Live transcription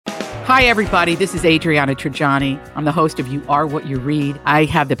Hi, everybody. This is Adriana Trajani. I'm the host of You Are What You Read. I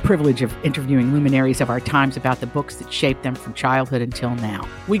have the privilege of interviewing luminaries of our times about the books that shaped them from childhood until now.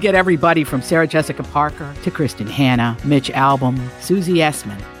 We get everybody from Sarah Jessica Parker to Kristen Hanna, Mitch Albom, Susie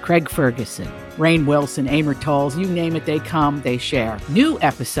Essman, Craig Ferguson, Rainn Wilson, Amor Tolls, you name it, they come, they share. New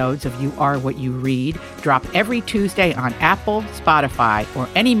episodes of You Are What You Read drop every Tuesday on Apple, Spotify, or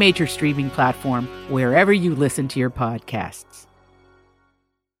any major streaming platform wherever you listen to your podcasts.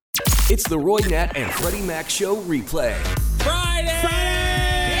 It's the Roy Nat and Freddie Mac Show replay. Friday!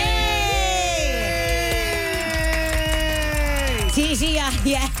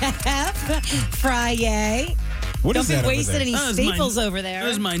 TGIF Friday. What Don't is be that wasting any over staples over there. That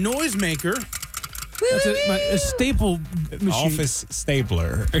is my noisemaker. That's a staple machine. Office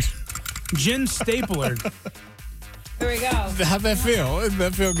stapler. Jen Stapler. Here we go. How'd that feel? Did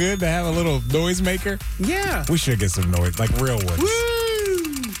that feel good to have a little noisemaker? Yeah. We should get some noise, like real ones.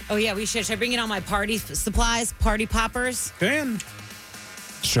 Oh, yeah, we should. Should I bring in all my party supplies, party poppers? Dan.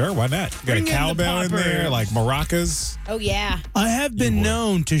 Sure, why not? You got Bring a in cowbell the in there, poppers. like maracas. Oh, yeah. I have been would.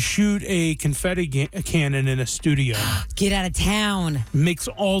 known to shoot a confetti cannon in a studio. Get out of town. Makes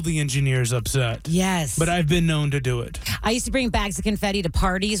all the engineers upset. Yes. But I've been known to do it. I used to bring bags of confetti to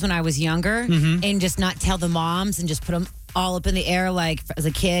parties when I was younger and just not tell the moms and just put them all up in the air like as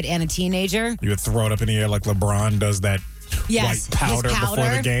a kid and a teenager. You would throw it up in the air like LeBron does that Yes, white powder his before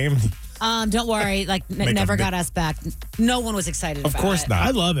powder. the game. Don't worry. Like, Make never a got big- us back. No one was excited Of about course it. not. I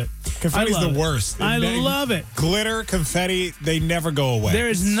love it. Confetti's I love the it. worst. I love it. Glitter, confetti, they never go away. There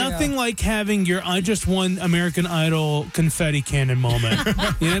is nothing like having your I just won American Idol confetti cannon moment.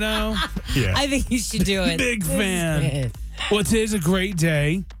 You know? yeah. I think you should do it. Big This is fan. good. Well, today's a great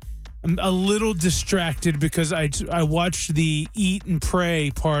day. I'm a little distracted because I watched the Eat and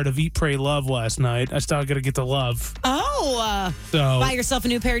Pray part of Eat, Pray, Love last night. I still got to get the love. Oh, So, buy yourself a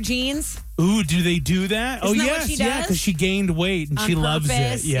new pair of jeans. ooh, do they do that? Isn't that yes, what she yeah, does? because she gained weight and On she loves it.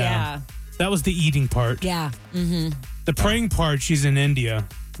 purpose? Yeah. That was the eating part. Yeah. The praying part, she's in India.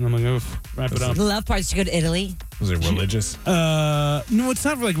 And I'm like, oof, wrap it up. The love parts to go to Italy. Was it religious? No, it's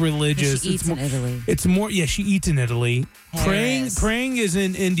not like religious. She eats it's more, in Italy. It's more, yeah, she eats in Italy. Paris. Praying is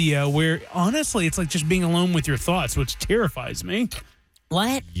in India, where honestly, it's like just being alone with your thoughts, which terrifies me.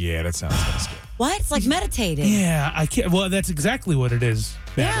 What? Yeah, that sounds kind of scary. What? It's like meditating. Yeah, I can't. Well, that's exactly what it is.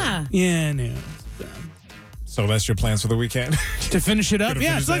 Yeah. Yeah, no. So that's your plans for the weekend? To finish it up, Gonna yeah,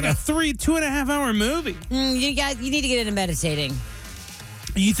 finish it's like that a up. 2.5 hour movie. You need to get into meditating.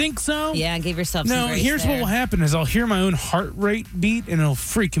 You think so? Yeah, and give yourself some No, grace here's what there. will happen: is I'll hear my own heart rate beat, and it'll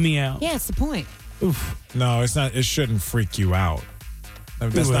freak me out. Yeah, it's the point. Oof. No, it's not. It shouldn't freak you out.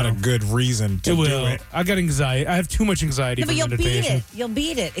 That's not a will. good reason to It do will. it. I got anxiety. I have too much anxiety No, for but you'll beat meditation. it. You'll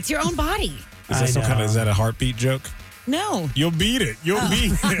beat it. It's your own body. Is that some kind of? Is that a heartbeat joke? No. You'll beat it. You'll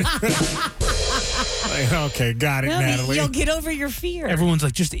beat it. Like, okay, got it, No, Natalie. you'll get over your fear. Everyone's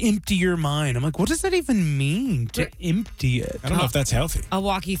like, just empty your mind. I'm like, what does that even mean to empty it? I don't know if that's healthy. I'll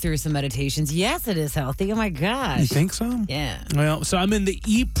walk you through some meditations. Yes, it is healthy. Oh my gosh. You think so? Yeah. Well, so I'm in the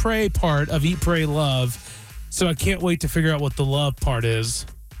Eat, Pray part of Eat, Pray, Love. So I can't wait to figure out what the love part is.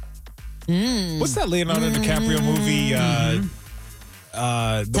 What's that Leonardo DiCaprio movie?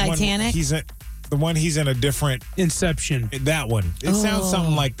 The Titanic? One he's in, the one he's in a different. Inception. That one. It sounds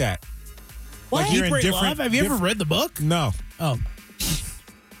something like that. What? Like you're Eat, in Pray, different. Love? Have you ever different- read the book? No. Oh.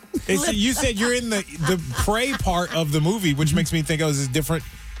 You said you're in the pray part of the movie, which makes me think, oh, this is different.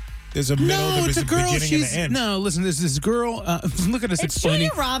 There's a middle, No, there's it's a a girl. beginning and an end. No, listen, this girl. Look at us It's explaining.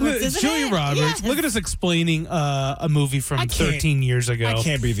 Julia Roberts, Look, isn't Julia it? Roberts. Yes. Look at us explaining a movie from I can't- 13 years ago. I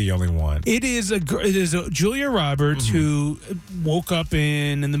can't be the only one. It is a Julia Roberts who woke up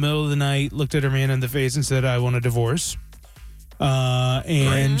in the middle of the night, looked at her man in the face, and said, "I want a divorce."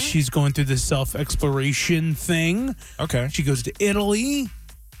 And she's going through this self-exploration thing. Okay. She goes to Italy.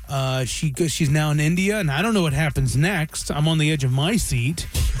 She's now in India, and I don't know what happens next. I'm on the edge of my seat,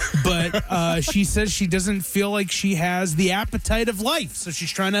 but she says she doesn't feel like she has the appetite of life, so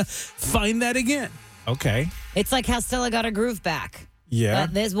she's trying to find that again. Okay. It's like how Stella got her groove back. Yeah.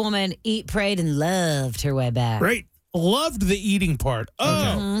 But this woman prayed, and loved her way back. Right. Loved the eating part.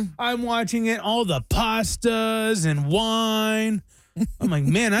 Oh, I'm watching it. All the pastas and wine. I'm like,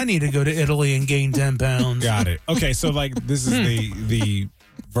 man, I need to go to Italy and gain 10 pounds. Got it. Okay, so like this is the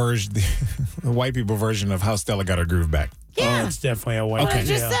version, the white people version of how Stella got her groove back. Yeah. Oh, it's definitely a white. What I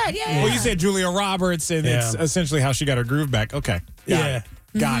just said. Yeah. Well, you said Julia Roberts, and it's Yeah. essentially how she got her groove back. Okay. Yeah.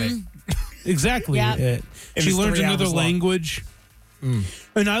 Got it. Exactly. Yeah. It. And She it's learned 3 another hours long. language.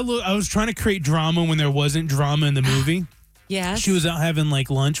 And I was trying to create drama when there wasn't drama in the movie. Yes. She was out having like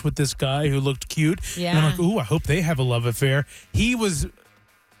lunch with this guy who looked cute. Yeah. And I'm like, ooh, I hope they have a love affair. He was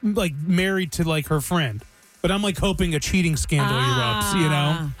like married to like her friend. But I'm like hoping a cheating scandal erupts, you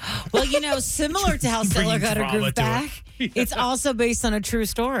know? Well, similar to how Stella got her drama groove to it. back, it's also based on a true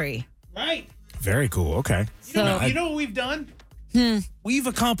story. Right. Very cool. Okay. You know what we've done? We've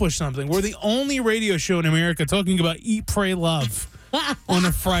accomplished something. We're the only radio show in America talking about Eat, Pray, Love on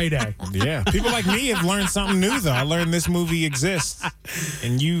a Friday. Yeah. People like me have learned something new, though. I learned this movie exists,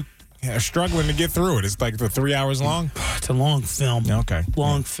 and you are struggling to get through it. It's like 3 hours long. It's a long film. Okay.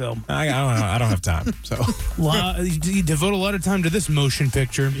 Long film. I don't have time. So You devote a lot of time to this motion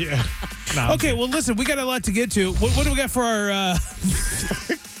picture. yeah. Okay, well, listen, we got a lot to get to. What do we got for our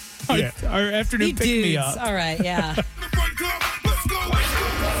our afternoon pick-me-up? All right, yeah.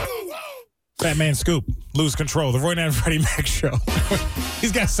 Fat Man Scoop, Lose Control, the Roy Nat and Freddie Mac Show.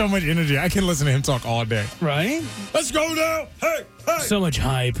 He's got so much energy. I can listen to him talk all day. Right? Let's go now. Hey, hey. So much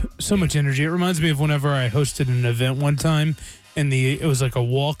hype, so much energy. It reminds me of whenever I hosted an event one time, and it was like a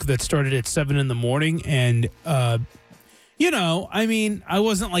walk that started at 7 in the morning, and I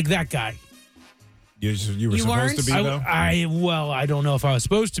wasn't like that guy. You were supposed to be, though? I don't know if I was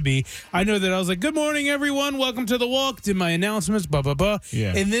supposed to be. I know that I was like, good morning, everyone. Welcome to the walk. Did my announcements, blah, blah, blah.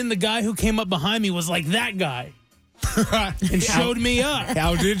 Yeah. And then the guy who came up behind me was like that guy and showed me up.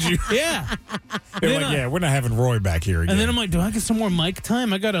 How did you? Yeah. They're like, we're not having Roy back here again. And then I'm like, do I get some more mic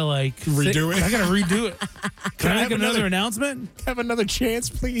time? I got to Redo it? I got to redo it. Can I make another announcement? have another chance,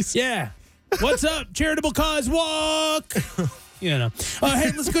 please? Yeah. What's up? Charitable cause walk. Hey,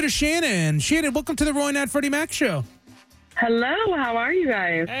 let's go to Shannon. Shannon, welcome to the Roy Nat Freddie Mac Show. Hello, how are you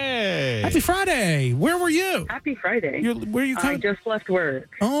guys? Hey. Happy Friday. Where were you? Happy Friday. Where are you I coming? just left work.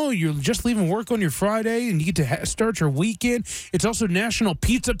 Oh, you're just leaving work on your Friday, and you get to start your weekend. It's also National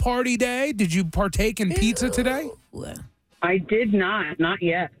Pizza Party Day. Did you partake in pizza today? I did not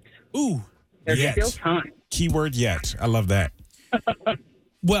yet. Ooh. There's Yet. still time. Keyword yet. I love that.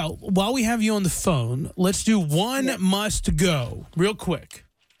 Well, while we have you on the phone, let's do one must go real quick.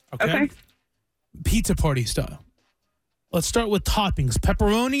 Okay. Pizza party style. Let's start with toppings.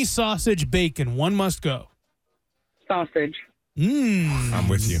 Pepperoni, sausage, bacon. One must go. Sausage. I'm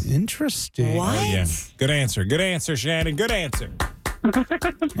with you. Interesting. What? Oh, yeah. Good answer. Good answer, Shannon. Good answer.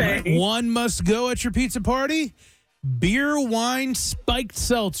 Thanks. One must go at your pizza party. Beer, wine, spiked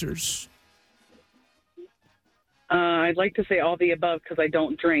seltzers. I'd like to say all the above because I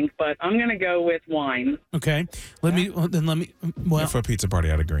don't drink, but I'm going to go with wine. Okay. Let me. Well, For a pizza party,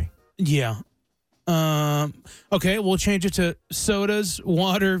 I'd agree. yeah. Okay, we'll change it to sodas,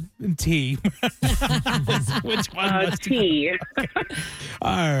 water, and tea. Which one? must Tea.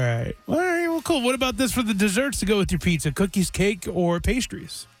 All right. Well, cool. What about this for the desserts to go with your pizza? Cookies, cake, or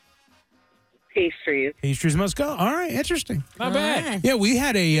pastries? Pastries. Pastries must go. All right. Interesting. Not bad. Yeah, we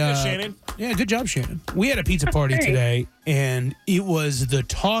had a Shannon. Yeah, good job, Shannon. We had a pizza party Thanks. today, and it was the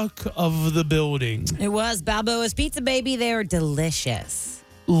talk of the building. It was Balboa's Pizza, baby. They were delicious.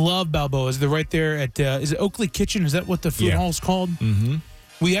 Love Balboa's. They're right there at is it Oakley Kitchen? Is that what the food Yeah. hall's called? Mm-hmm.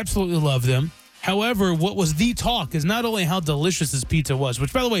 We absolutely love them. However, what was the talk is not only how delicious this pizza was,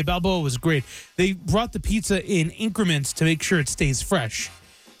 which, by the way, Balboa was great. They brought the pizza in increments to make sure it stays fresh.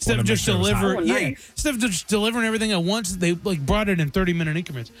 Instead of Wanna make just sure it was hot. Oh, nice. instead of just delivering everything at once, they brought it in 30-minute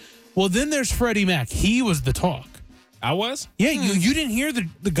increments. Well, then there's Freddie Mac. He was the talk. I was? Yeah, you didn't hear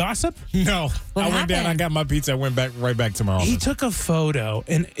the gossip? No. What I went down, I happened? got my pizza, I went right back to my office. He took a photo,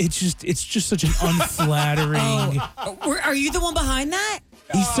 and it's just such an unflattering. Are you the one behind that?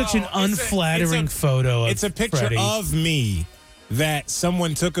 He's such an unflattering photo. Of It's a picture Freddie. of me that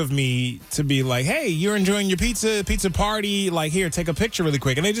someone took of me to be like, hey, you're enjoying your pizza party. Like, here, take a picture really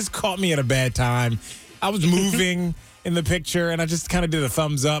quick. And they just caught me at a bad time. I was moving in the picture, and I just kind of did a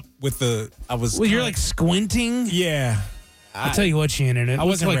thumbs up with Well, you're like squinting. yeah. I'll tell you what, Shannon. It I looked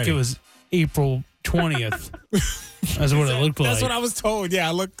wasn't like ready. it was April 20th. That's what it looked like. That's what I was told. Yeah,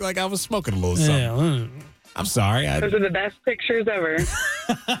 I looked like I was smoking a little something. Yeah. I'm sorry. I Those are the best pictures ever.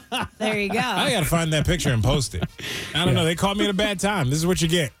 There you go. got to find that picture and post it. I don't know. They caught me at a bad time. This is what you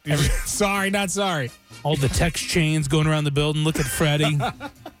get. Sorry, not sorry. All the text chains going around the building. Look at Freddie.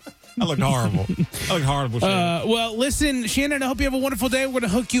 I look horrible. I look horrible. Shannon. Well, listen, Shannon, I hope you have a wonderful day. We're going to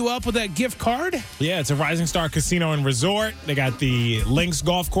hook you up with that gift card. Yeah, it's a Rising Star Casino and Resort. They got the Links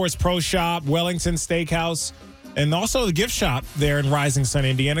Golf Course Pro Shop, Wellington Steakhouse, and also the gift shop there in Rising Sun,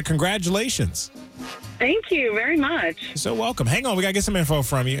 Indiana. Congratulations. Thank you very much. You're so welcome. Hang on, we got to get some info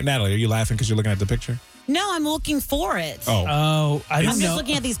from you. Natalie, are you laughing because you're looking at the picture? No, I'm looking for it. Oh. Oh, I I'm don't just know.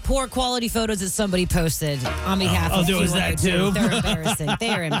 looking at these poor quality photos that somebody posted on behalf Oh, of there was 202. that too? They're embarrassing.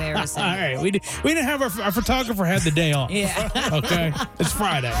 They're embarrassing. All right, we didn't have our photographer had the day off. Yeah. Okay, it's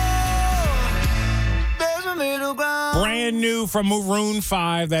Friday. There's an Brand new from Maroon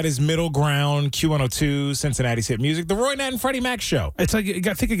 5. That is Middle Ground, Q102, Cincinnati's hit music. The Roy Nat and Freddie Mac Show. It's like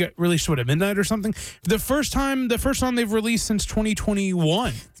I think it got released at midnight or something. The first song they've released since 2021. I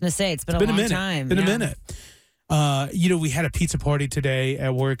was gonna say it's been a long minute. time. Been a minute. We had a pizza party today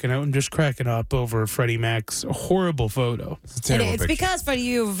at work, and I'm just cracking up over Freddie Mac's horrible photo. It's a terrible It's picture. because, Freddie,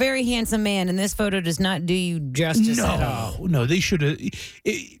 you're a very handsome man, and this photo does not do you justice at all. No, they should have.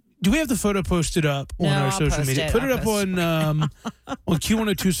 Do we have the photo posted up on No, our I'll social post media? it. Put it I'll up post on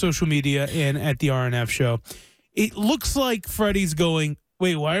Q102 social media and at the RNF show. It looks like Freddie's going,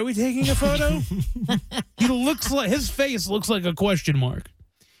 wait, why are we taking a photo? He looks like his face looks like a question mark.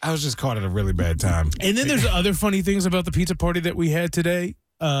 I was just caught at a really bad time. And then there's other funny things about the pizza party that we had today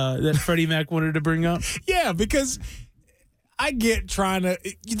that Freddie Mac wanted to bring up. Yeah, because I get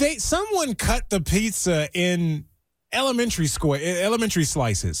someone cut the pizza in elementary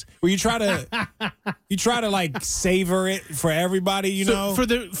slices where you try to like savor it for everybody, you know. For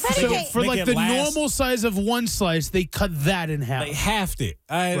Make like it the last. normal size of one slice, they cut that in half. They halved it,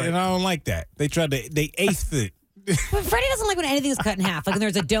 and I don't like that. They eighth it. But Freddie doesn't like when anything's cut in half. Like when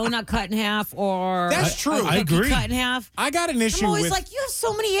there's a donut cut in half or That's true. I agree. cut in half. I got an issue I'm always with. like, you have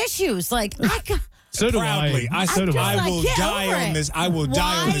so many issues. Like, So do Proudly, I. So do I I. will Get die over on it. this. I will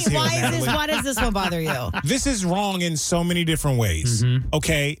die on this hill, Natalie. Why does this one bother you? This is wrong in so many different ways. Mm-hmm.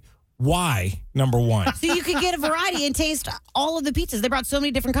 Okay, why? Number one. So you could get a variety and taste all of the pizzas. They brought so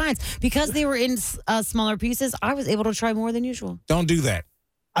many different kinds. Because they were in smaller pieces, I was able to try more than usual. Don't do that.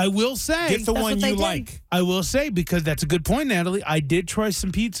 I will say. Get the That's one what they you did. like. I will say, because that's a good point, Natalie. I did try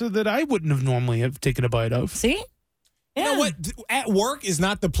some pizza that I wouldn't have normally have taken a bite of. See? You know what? At work is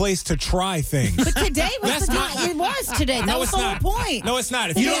not the place to try things. But today was That's the not- time. It was today. That No, was it's the not. whole point. No, it's not.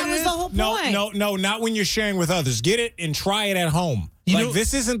 If Today you don't, was the whole point. No, not when you're sharing with others. Get it and try it at home. You Like know-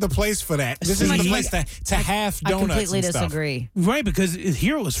 this isn't the place for that. This isn't the place to half I donuts completely and stuff. disagree. Right, because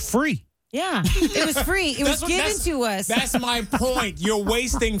here it was free. Yeah. It was free. It was That's what- given that's- to us. That's my point. You're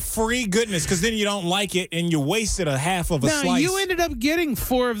wasting free goodness because then you don't like it and you wasted a half of a Now, slice you ended up getting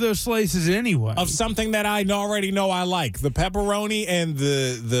 4 of those slices anyway. of something that I already know I like. The pepperoni and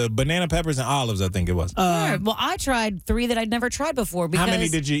the banana peppers and olives, I think it was. Sure. Well, I tried 3 that I'd never tried before. Because How many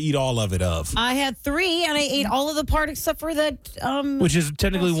did you eat all of it of? I had 3 and I ate all of the part except for that. which is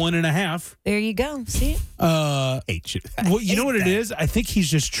technically 1.5. There you go. See? Ate shit. Well, you know what it is? I think he's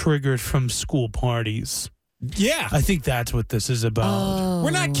just triggered from school parties. Yeah. I think that's what this is about. We're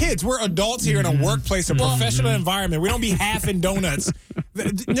not kids. We're adults here in a workplace, a professional environment. We don't be half-in donuts.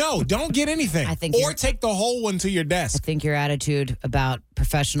 No, don't get anything. I think or you're- take the whole one to your I desk. think your attitude about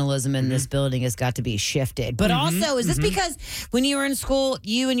professionalism in this building has got to be shifted. But also, is this because when you were in school,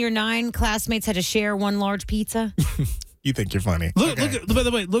 you and your 9 classmates had to share one large pizza? You think you're funny. Look, by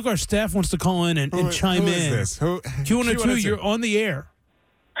the way, look, our staff wants to call in and chime Who in. is this? Who? Q102, you're on the air.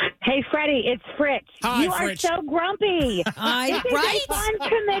 Hey, Freddie, it's Fritz. Hi, you Fritz. are so grumpy. Right? It's a fun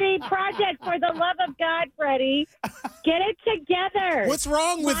committee project. For the love of God, Freddie, get it together. What's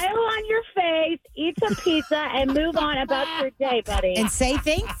wrong with? Smile on your face, eat some pizza, and move on about your day, buddy. And say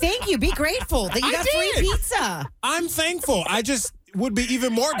thank you. Be grateful that you I got free did. pizza. I'm thankful. I just would be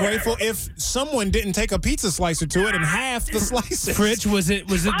even more grateful if someone didn't take a pizza slicer to it and half the slices. Fritz, was it I'm,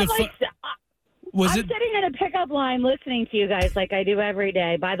 the like, was I'm it sitting in a pickup line listening to you guys like I do every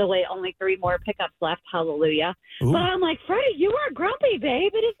day. By the way, only 3 more pickups left. Hallelujah. Ooh. But I'm like, Freddie, you are grumpy,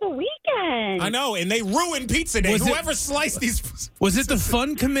 babe. It is the weekend. I know, and they ruined pizza day. Was it- Whoever sliced these. was it the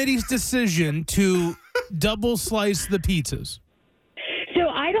fun committee's decision to double slice the pizzas? So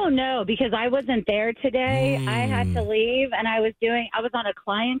I don't know because I wasn't there today. I had to leave and I was on a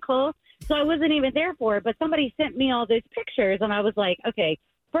client call. So I wasn't even there for it. But somebody sent me all those pictures and I was like, okay,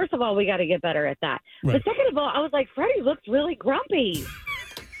 first of all, we got to get better at that. Right. But second of all, I was like, Freddie looks really grumpy.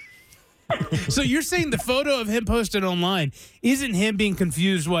 So you're saying the photo of him posted online isn't him being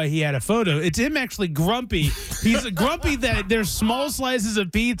confused why he had a photo. It's him actually grumpy. He's grumpy that there's small slices of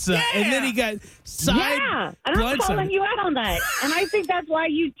pizza and then he got Yeah. And I'm calling blindsided. you out on that. And I think that's why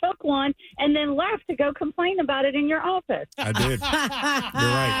you took one and then left to go complain about it in your office. I did. You're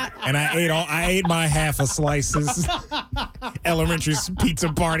right. And I ate my half of slices. Elementary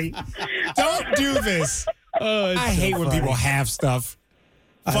pizza party. Don't do this. Oh, it's I so hate when funny. people have stuff.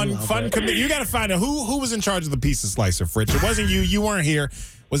 Fun. You got to find out who was in charge of the pizza slicer, Fritz. It wasn't you. You weren't here.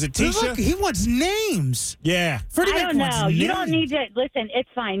 Was it Look, Tisha? he wants names. Yeah. Freddie I Mac don't wants know. You names. don't need to listen. It's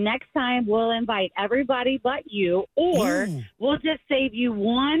fine. Next time we'll invite everybody but you, or Ooh. we'll just save you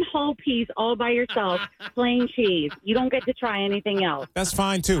one whole piece all by yourself, plain cheese. You don't get to try anything else. That's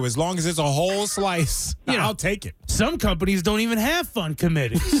fine too. As long as it's a whole slice, I'll take it. Some companies don't even have fun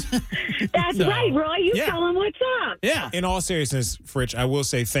committees. That's No. right, Roy. You Yeah. tell them what's up. Yeah. In all seriousness, Fritch, I will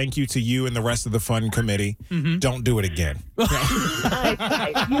say thank you to you and the rest of the fun committee. Don't do it again. All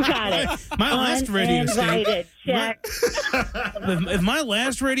right, you got it. My last radio station. Uninvited. Check. If my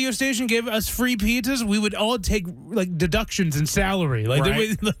last radio station gave us free pizzas, we would all take like deductions in salary. Like,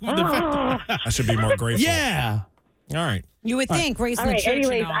 Right. Oh. I should be more grateful. yeah. All right. You would think, raised All in the right. church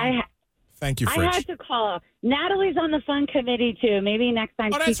Anyways, and all. Thank you, I Fritch. had to call. Natalie's on the fun committee too. Maybe next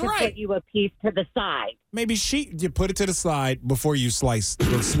time Oh, she that's can right. put you a piece to the side. Maybe you put it to the side before you slice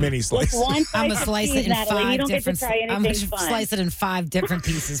those mini slices. One I'm slice gonna of slice cheese, it in Natalie. You 5 don't get to different. try I'm gonna anything fun. slice it in 5 different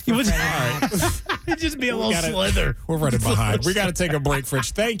pieces. For was- Freddie Mac. It'd just be a little gotta- slither. We're running behind. We got to take a break,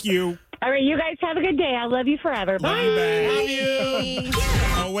 Fritch. Thank you. All right, you guys have a good day. I love you forever. Bye. Love you.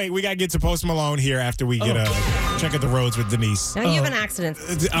 Oh, wait. We got to get to Post Malone here after we get check out the roads with Denise. Now you have an accident.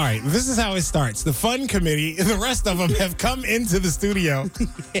 All right, this is how it starts. The fun committee, the rest of them have come into the studio.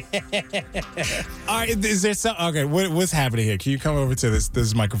 All right, is there some? Okay, what's happening here? Can you come over to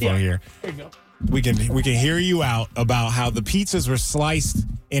this microphone here? There you go. We can hear you out about how the pizzas were sliced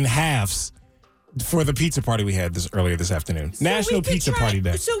in halves for the pizza party we had earlier this afternoon. National Pizza Party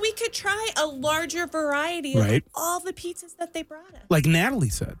Day. So we could try a larger variety Right. of all the pizzas that they brought us. Like Natalie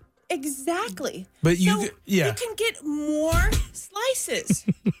said. Exactly. But you So g- yeah. you can get more slices.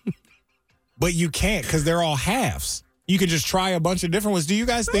 But you can't because they're all halves. You could just try a bunch of different ones. Do you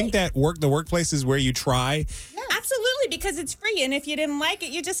guys think that the workplace is where you try? Absolutely, because it's free, and if you didn't like it,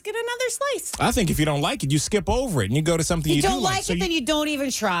 you just get another slice. I think if you don't like it, you skip over it and you go to something You you don't do like So it, then you don't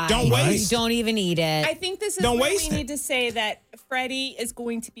even try. Don't waste. You don't even eat it. I think this is Don't where we waste it. need to say that Freddie is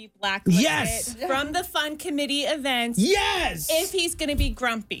going to be blacklisted Yes. from the fun committee events Yes. if he's going to be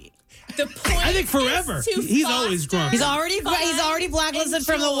grumpy. The point I think forever. is to He's always foster grumpy. He's already blacklisted and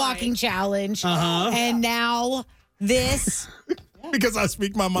from the joy. walking challenge. Uh-huh. And now this. because I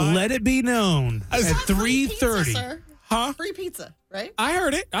speak my mind. Let it be known at 3:30. Huh? Free pizza, right? I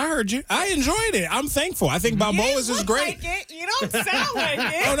heard it. I heard you. I enjoyed it. I'm thankful. I think Balboa's is great. Like it. You don't sound like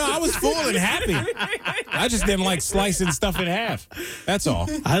it. Oh no, I was full and happy. I just didn't like slicing stuff in half. That's all.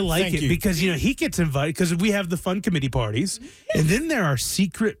 I like Thank it you. because he gets invited because we have the fun committee parties, and then there are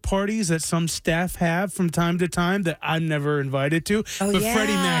secret parties that some staff have from time to time that I'm never invited to. Oh, but yeah.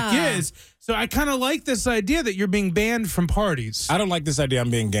 Freddie Mac is. So I kind of like this idea that you're being banned from parties. I don't like this idea.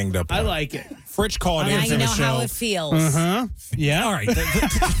 I'm being ganged up on. I like it. Fritch called Now in you for know the show. how it feels. Huh? Yeah. All right.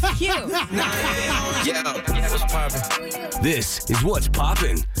 This is What's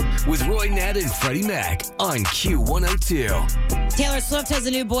Poppin' with Roy Nat and Freddie Mac on Q102. Taylor Swift has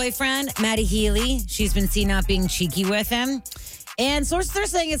a new boyfriend, Maddie Healy. She's been seen not being cheeky with him. And sources are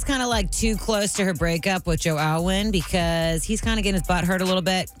saying it's kind of like too close to her breakup with Joe Alwyn because he's kind of getting his butt hurt a little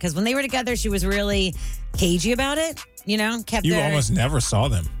bit. Because when they were together, she was really cagey about it. You know, kept You their- almost never saw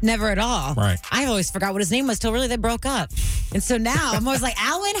them. never at all. Right. I always forgot what his name was till really they broke up. And so now I'm always like,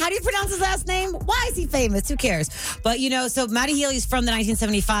 Alwyn, how do you pronounce his last name? Why is he famous? Who cares? But, you know, so Maddie Healy's from the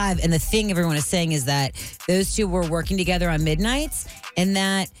 1975. And the thing everyone is saying is that those two were working together on Midnights and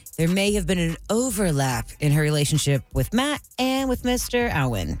that there may have been an overlap in her relationship with Matt and with Mr.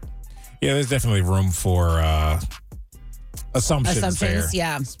 Alwyn. Yeah, there's definitely room for assumptions there.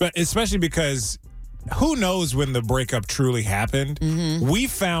 Yeah. Especially because who knows when the breakup truly happened? We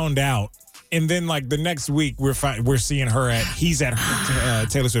found out, and then like the next week we're seeing her he's at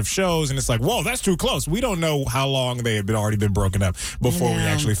Taylor Swift shows, and it's like, whoa, that's too close. We don't know how long they had already been broken up before we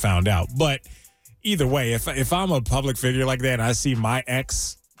actually found out. But either way, if I'm a public figure like that and I see my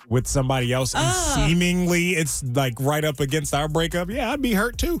ex with somebody else and seemingly it's like right up against our breakup, yeah, I'd be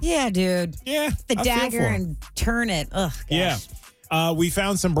hurt too. Yeah, dude. Yeah, The I feel dagger for 'em. and turn it. Ugh, gosh. Yeah. We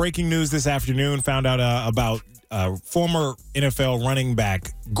found some breaking news this afternoon, found out about former NFL running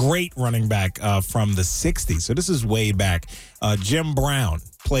back, great running back from the 60s. So this is way back. Jim Brown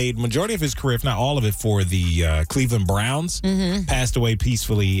played majority of his career, if not all of it, for the Cleveland Browns. Passed away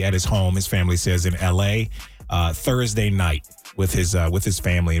peacefully at his home, his family says, in L.A. Thursday night with his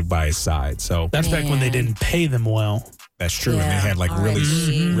family by his side. So That's back when they didn't pay them well. that's true. And they had like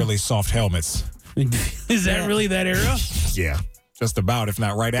really soft helmets. Is that really that era? Yeah. Just about, if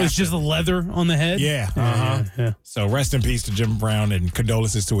not right It's after. just the leather on the head? Yeah. Uh-huh. Yeah. So rest in peace to Jim Brown and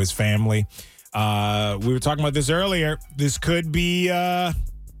condolences to his family. We were talking about this earlier. This could be,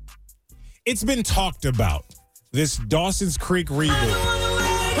 it's been talked about. This Dawson's Creek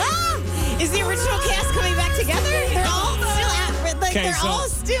reboot. Is the original cast coming back together? They're all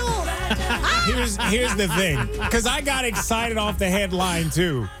still Here's the thing, because I got excited off the headline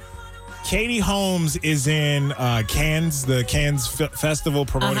too. Katie Holmes is in Cannes, the Cannes Festival,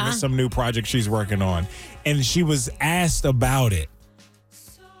 promoting some new project she's working on, and she was asked about it,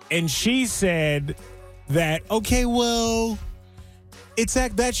 and she said that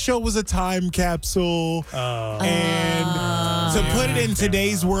that show was a time capsule, and to put it in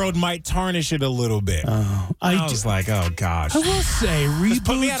today's world might tarnish it a little bit. I was like, oh gosh. I will say, Just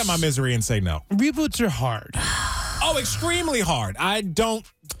put me out of my misery and say no. Reboots are hard. Oh, extremely hard. I don't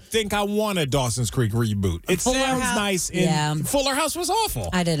think I want a Dawson's Creek reboot. It sounds nice. Fuller House was awful.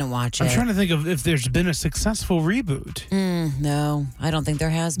 I didn't watch it. I'm trying to think of if there's been a successful reboot. No, I don't think there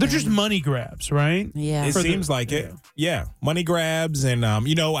has been. They're just money grabs, right? Yeah. It seems like it. Yeah. Money grabs. And,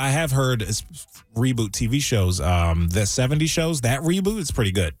 I have heard reboot TV shows, the 70s shows, that reboot is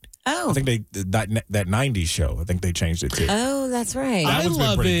pretty good. Oh. I think that 90s show, I think they changed it too. Oh, that's right. That one's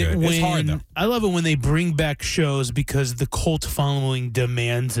been pretty good. It's hard, though. I love it when they bring back shows because the cult following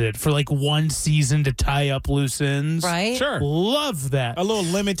demands it for like one season to tie up loose ends. Right? Sure. Love that. A little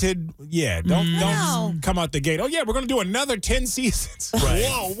limited. Yeah. Don't come out the gate. Oh, yeah, we're going to do another 10 seasons. Right.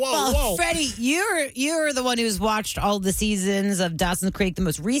 Whoa. Freddie, you're the one who's watched all the seasons of Dawson's Creek the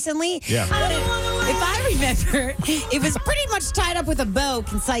most recently. Yeah. But if I remember, it was pretty much tied up with a bow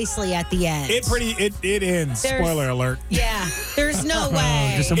concisely at the end. It ends. Spoiler alert. Yeah. There's no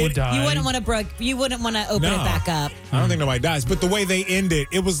way. Does someone die? You wouldn't want to open it back up. I don't think nobody dies. But the way they end it,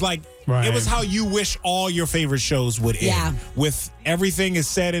 it was like, it was how you wish all your favorite shows would end. Yeah. With everything is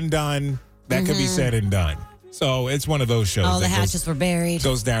said and done, that could be said and done. So it's one of those shows. All the hatches were buried.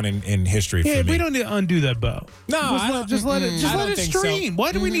 Goes down in history for me. We don't need to undo that bow. No, just let it stream. So.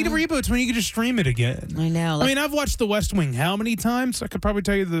 Why do we need a reboot when you can just stream it again? I know. I mean, I've watched The West Wing how many times? I could probably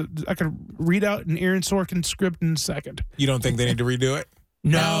tell you I could read out an Aaron Sorkin script in a second. You don't think they need to redo it?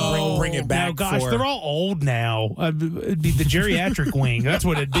 No. Bring it back. No, gosh, they're all old now. It'd be the geriatric wing. That's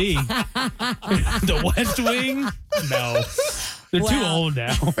what it'd be. The West Wing? No. They're too old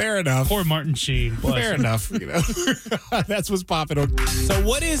now. Fair enough. Poor Martin Sheen. Fair enough. That's what's popping. So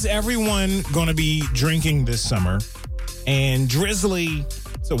what is everyone going to be drinking this summer? And Drizzly,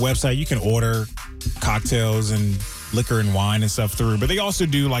 it's a website you can order cocktails and liquor and wine and stuff through. But they also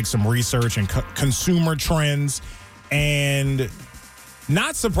do like some research and consumer trends. And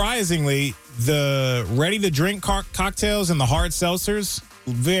not surprisingly, the ready-to-drink cocktails and the hard seltzers,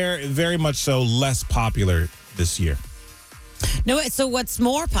 very, very much so less popular this year. No, so what's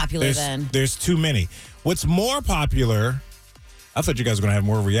more popular then? There's too many. What's more popular, I thought you guys were going to have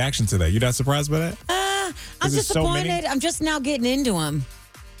more reaction to that. You not surprised by that? I'm disappointed. I'm just now getting into them.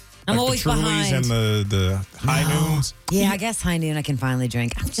 I'm like always the Trulies behind. And the High Noons? Yeah, I guess High Noon I can finally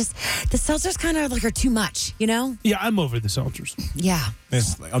drink. The seltzers kind of are too much, you know? Yeah, I'm over the seltzers. Yeah.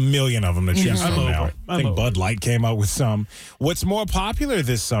 There's like a million of them to choose from now. I think Bud Light came out with some. What's more popular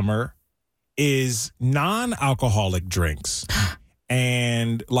this summer is non-alcoholic drinks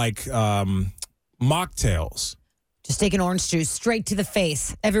and like mocktails. Just take an orange juice straight to the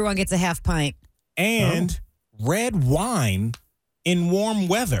face. Everyone gets a half pint. And red wine in warm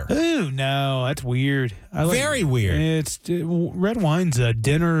weather. Ooh, no, that's weird. Very weird. Red wine's a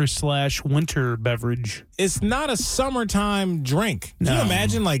dinner/winter beverage. It's not a summertime drink. Can you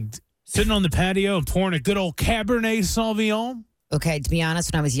imagine like sitting on the patio and pouring a good old Cabernet Sauvignon? Okay, to be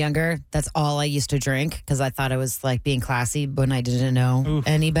honest, when I was younger, that's all I used to drink because I thought I was like being classy when I didn't know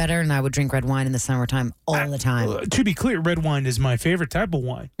any better, and I would drink red wine in the summertime all the time. To be clear, red wine is my favorite type of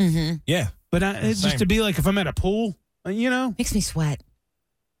wine. Mm-hmm. Yeah. But it's just to be like if I'm at a pool, Makes me sweat.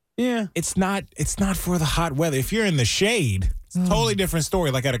 Yeah. It's not for the hot weather. If you're in the shade, it's a totally different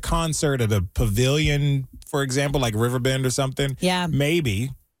story. Like at a concert at a pavilion, for example, like Riverbend or something. Yeah.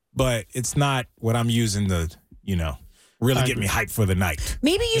 Maybe, but it's not what I'm using to, really get me hyped for the night.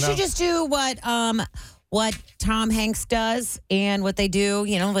 Maybe you should just do what Tom Hanks does and what they do.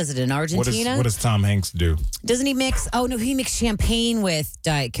 Was it in Argentina? What does Tom Hanks do? Doesn't he mix? Oh no, he mixed champagne with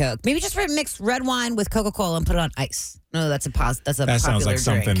Diet Coke. Maybe just mix red wine with Coca-Cola and put it on ice. No, that's a That sounds like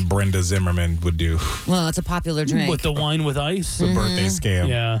drink. something Brenda Zimmerman would do. Well, it's a popular drink. With the wine with ice? The birthday scam.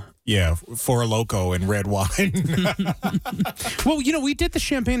 Yeah. Yeah, Four Loko and red wine. Well, we did the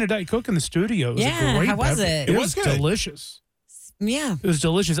champagne and Diet Coke in the studio. It was a great how was beverage. it? It It was was good. delicious. Yeah. It was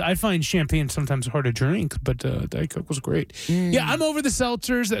delicious. I find champagne sometimes hard to drink, but Diet Coke was great. Yeah, I'm over the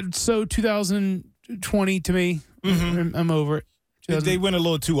seltzers. That's so 2020 to me. I'm over it. They went a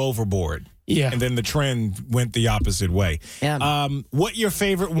little too overboard. Yeah. And then the trend went the opposite way. Yeah. What your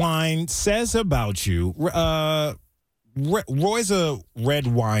favorite wine says about you. Roy's a red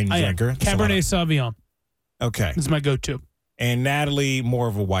wine drinker. Cabernet Sauvignon Okay. is my go-to. And Natalie, more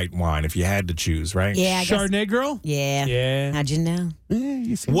of a white wine if you had to choose, right? Yeah, I guess. Chardonnay girl? Yeah. Yeah. How'd you know?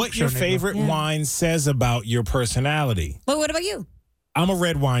 You seem What your Chardonnay girl. favorite wine says about your personality. Well, what about you? I'm a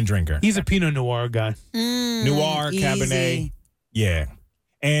red wine drinker. He's a Pinot Noir guy. Noir, easy. Cabernet. Yeah.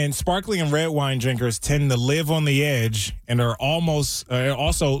 And sparkling and red wine drinkers tend to live on the edge and are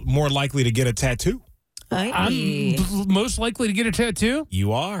also more likely to get a tattoo. I'm most likely to get a tattoo.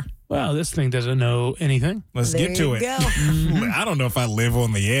 You are. Well, this thing doesn't know anything. Let's There get to you it. go. I don't know if I live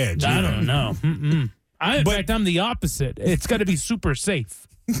on the edge. I either. don't know. In fact, I'm the opposite. It's got to be super safe.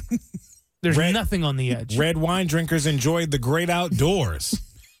 There's nothing on the edge. Red wine drinkers enjoy the great outdoors.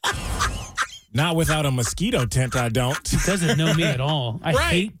 Not without a mosquito tent, I don't. He doesn't know me at all. I Right.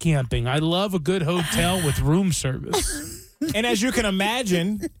 hate camping. I love a good hotel with room service. And as you can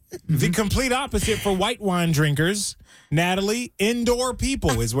imagine, the complete opposite for white wine drinkers, Natalie, indoor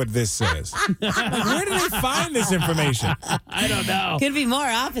people is what this says. Where did they find this information? I don't know. Could be more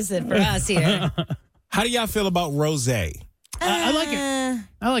opposite for us here. How do y'all feel about rosé? I like it.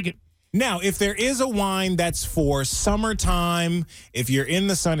 I like it. Now, if there is a wine that's for summertime, if you're in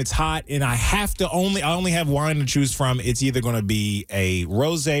the sun, it's hot, and I only have wine to choose from, it's either going to be a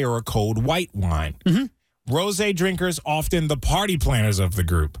rosé or a cold white wine. Mm-hmm. Rosé drinkers often the party planners of the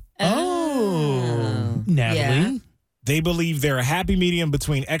group. Oh, Natalie. Yeah. They believe they're a happy medium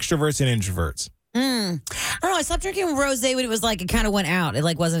between extroverts and introverts. I don't know. I stopped drinking rosé when it was like it kind of went out. It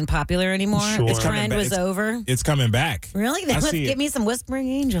like wasn't popular anymore. Sure. Its It's coming trend back. was over. It's coming back. Really? I Then let's see it. get me some Whispering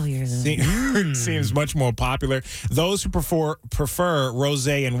Angel here. Then. Seems much more popular. Those who prefer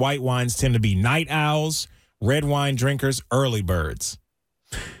rosé and white wines tend to be night owls, red wine drinkers, early birds.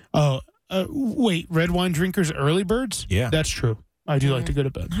 Oh, wait. Red wine drinkers, early birds? Yeah. That's true. I do like to go to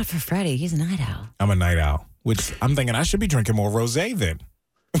bed. Not for Freddie. He's a night owl. I'm a night owl, which I'm thinking I should be drinking more rosé then.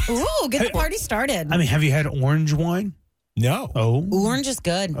 Ooh, get the party started. I mean, have you had orange wine? No. Oh. Orange is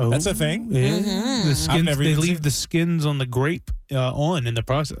good. Oh. That's a thing. Yeah. The I've skins, never they even leave seen- the skins on the grape on in the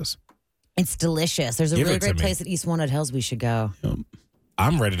process. It's delicious. There's a Give really it to great me. place at East Walnut Hills we should go.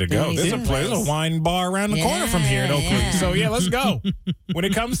 I'm ready to go. Yeah, There's yeah. there's a wine bar around the corner from here in Oak Creek. Yeah. So, yeah, let's go. When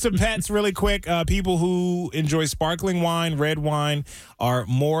it comes to pets, really quick, people who enjoy sparkling wine, red wine, are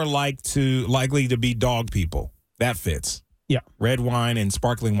more likely to be dog people. That fits. Yeah. Red wine and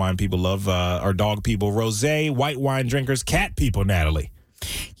sparkling wine people love are dog people. Rosé, white wine drinkers, cat people, Natalie.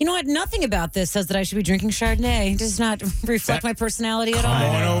 You know what? Nothing about this says that I should be drinking Chardonnay. It does not reflect my personality at Come all.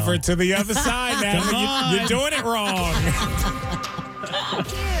 on over to the other side, Natalie. on. You're doing it wrong. 1,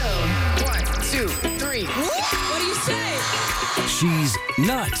 2, 3. What do you say? She's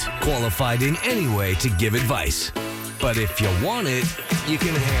not qualified in any way to give advice. But if you want it, you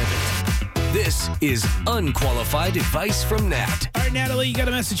can have it. This is Unqualified Advice from Nat. All right, Natalie, you got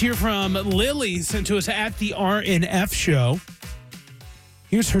a message here from Lily sent to us at the RNF show.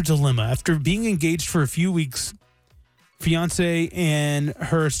 Here's her dilemma. After being engaged for a few weeks, fiance and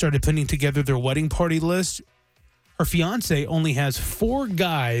her started putting together their wedding party list. Her fiance only has 4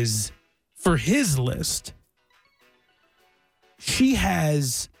 guys for his list. She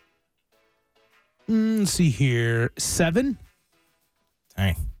has, let's see here, 7.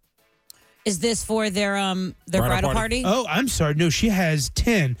 Dang. Is this for their bridal party? Oh, I'm sorry. No, she has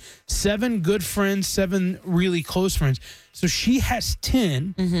 10. 7 good friends, 7 really close friends. So she has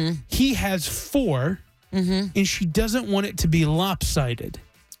 10. Mm-hmm. He has 4. Mm-hmm. And she doesn't want it to be lopsided.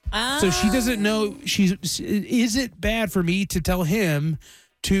 So she doesn't know. Is it bad for me to tell him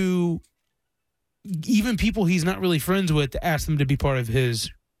to, even people he's not really friends with, to ask them to be part of his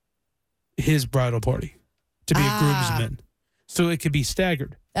bridal party, to be a groomsman, so it could be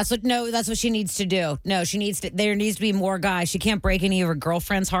staggered. That's what she needs to do. No, there needs to be more guys. She can't break any of her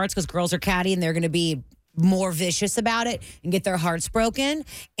girlfriends' hearts because girls are catty and they're going to be more vicious about it and get their hearts broken.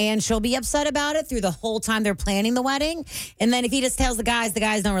 And she'll be upset about it through the whole time they're planning the wedding. And then if he just tells the guys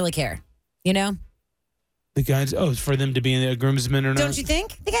don't really care. You know? The guys, it's for them to be a groomsman or not. Don't you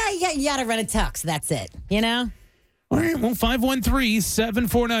think? You got to run a tux. That's it. You know? All right, well,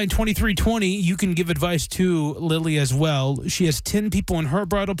 513-749-2320. You can give advice to Lily as well. She has 10 people in her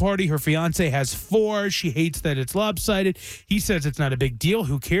bridal party. Her fiance has 4. She hates that it's lopsided. He says it's not a big deal.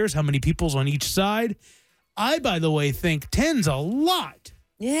 Who cares how many people's on each side? I, by the way, think 10's a lot.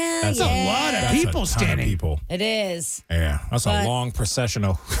 Yeah, That's a lot of That's people a ton of standing. people. It is. Yeah, that's But- a long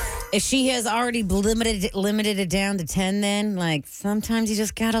processional. If she has already limited it down to 10, then, like, sometimes you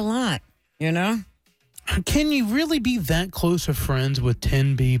just got a lot, you know? Can you really be that close of friends with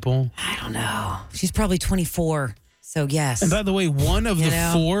 10 people? I don't know. She's probably 24, so yes. And by the way, one of You the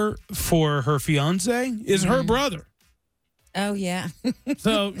know? 4 for her fiance is her brother. Oh, yeah.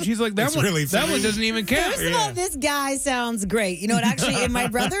 So she's like, that It's one, really that one funny. doesn't even count. First of all, this guy sounds great. You know what? Actually, in my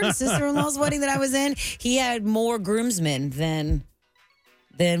brother and sister-in-law's wedding that I was in, he had more groomsmen than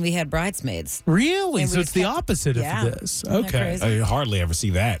we had bridesmaids. Really? And So we it's the kept- opposite Yeah. of this. Isn't that Okay. crazy? I hardly ever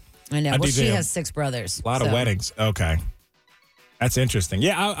see that. I know. I Well, do she too. has 6 brothers. A lot of so- weddings. Okay. That's interesting.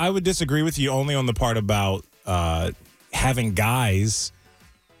 Yeah, I would disagree with you only on the part about having guys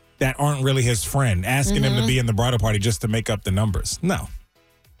that aren't really his friend, asking him to be in the bridal party just to make up the numbers. No.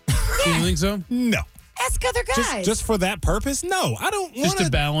 You think so? No. Ask other guys. Just for that purpose? No. I don't want Just to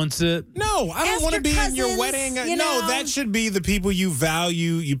balance it? No, I don't Ask want to your be in your cousins, wedding. you No, know. that should be the people you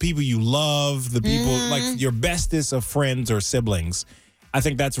value, you people you love, the people like your bestest of friends or siblings. I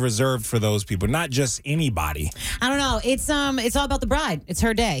think that's reserved for those people, not just anybody. I don't know. It's all about the bride. It's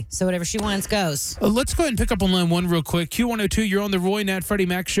her day. So whatever she wants goes. Let's go ahead and pick up on line 1 real quick. Q102, you're on the Roy Nat Freddie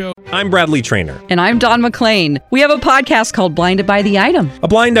Mac show. I'm Bradley Trainer. And I'm Don McClain. We have a podcast called Blinded by the Item. A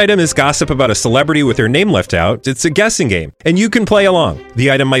blind item is gossip about a celebrity with their name left out. It's a guessing game, and you can play along. The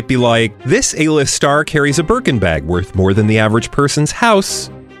item might be like, this A-list star carries a Birkin bag worth more than the average person's house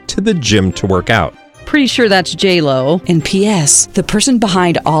to the gym to work out. Pretty sure that's J-Lo. And P.S. the person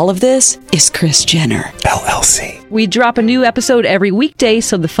behind all of this is Kris Jenner, LLC. We drop a new episode every weekday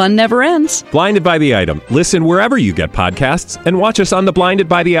so the fun never ends. Blinded by the Item. Listen wherever you get podcasts and watch us on the Blinded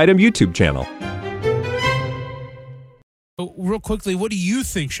by the Item YouTube channel. Oh, real quickly, what do you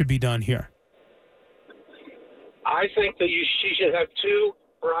think should be done here? I think that she should have 2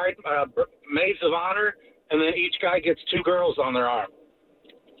 maids of honor, and then each guy gets 2 girls on their arm.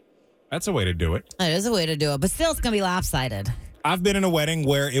 That's a way to do it. That is a way to do it. But still, it's going to be lopsided. I've been in a wedding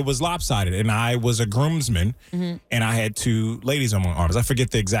where it was lopsided, and I was a groomsman, and I had 2 ladies on my arms. I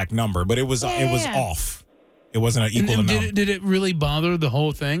forget the exact number, but it was off. It wasn't an equal amount. Did it really bother the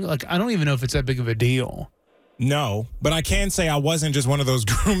whole thing? Like, I don't even know if it's that big of a deal. No, but I can say I wasn't just one of those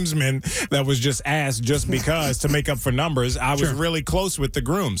groomsmen that was just asked just because to make up for numbers. I was really close with the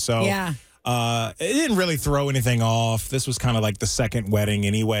groom, so Yeah. it didn't really throw anything off. This was kind of like the second wedding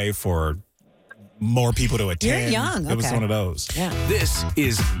anyway for more people to attend. young, It was okay. one of those. Yeah. This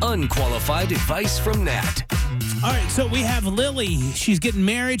is unqualified advice from Nat. All right, so we have Lily. She's getting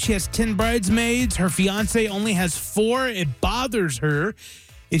married. She has 10 bridesmaids. Her fiance only has 4. It bothers her.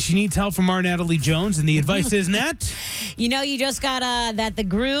 And she needs help from our Natalie Jones. And the advice is, Nat? You know, you just got that the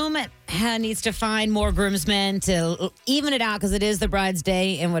groom needs to find more groomsmen to even it out because it is the bride's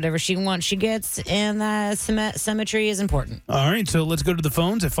day and whatever she wants, she gets. And symmetry is important. All right, so let's go to the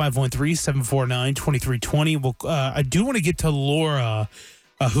phones at 513-749-2320. Well, I do want to get to Laura,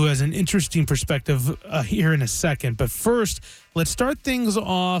 who has an interesting perspective here in a second. But first, let's start things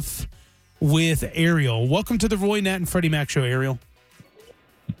off with Ariel. Welcome to the Roy Nat and Freddie Mac show, Ariel.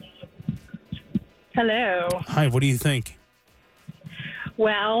 Hello. Hi, what do you think?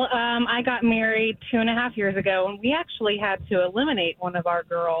 Well, I got married 2.5 years ago, and we actually had to eliminate one of our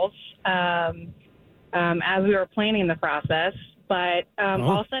girls as we were planning the process. But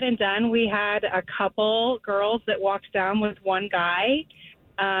all said and done, we had a couple girls that walked down with one guy,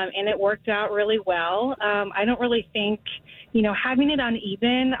 and it worked out really well. I don't really think, having it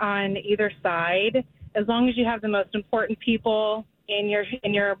uneven on either side, as long as you have the most important people in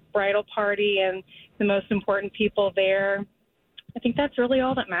your bridal party and the most important people there, I think that's really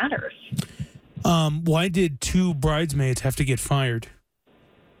all that matters. Why did 2 bridesmaids have to get fired?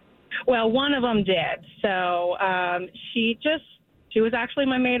 Well, one of them did. So she was actually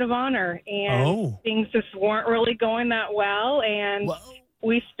my maid of honor, and things just weren't really going that well, and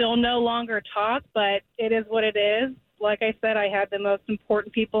we still no longer talk, but it is what it is. Like I said, I had the most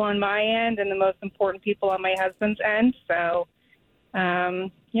important people on my end and the most important people on my husband's end, so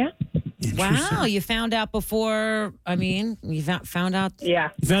yeah. Wow, you found out before, you found out. Yeah.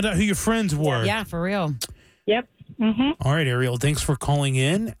 You found out who your friends were. Yeah, for real. Yep. Mm-hmm. All right, Ariel, thanks for calling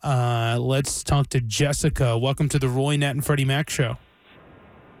in. Let's talk to Jessica. Welcome to the Roy Nat and Freddie Mac show.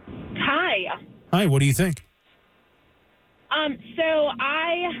 Hi. Hi, what do you think? So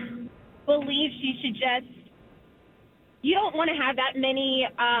I believe she should you don't want to have that many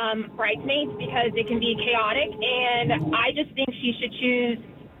bridesmaids because it can be chaotic, and I just think she should choose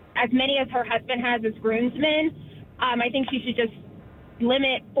as many as her husband has as groomsmen. I think she should just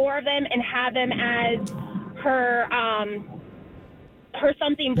limit 4 of them and have them as her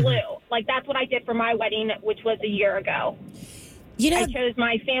something blue. Like, that's what I did for my wedding, which was a year ago. I chose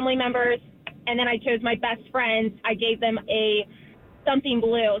my family members, and then I chose my best friends. I gave them a something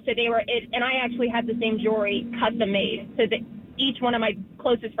blue, so they were it, and I actually had the same jewelry custom made, so that each one of my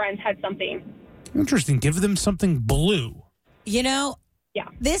closest friends had something. Interesting. Give them something blue. Yeah.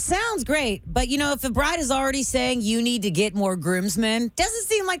 This sounds great, but if the bride is already saying you need to get more groomsmen, doesn't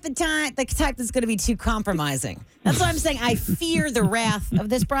seem like the type that's going to be too compromising. That's why I'm saying I fear the wrath of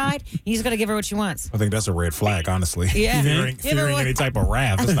this bride. He's going to give her what she wants. I think that's a red flag, honestly. Yeah. Fearing any type of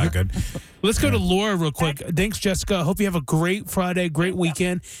wrath. That's not good. Let's go to Laura real quick. Thanks, Jessica. Hope you have a great Friday, great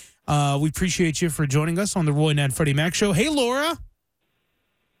weekend. We appreciate you for joining us on the Roy and Freddie Mac Show. Hey, Laura.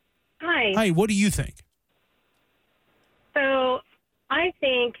 Hi. Hi, what do you think? So I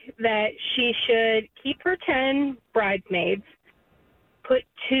think that she should keep her 10 bridesmaids, put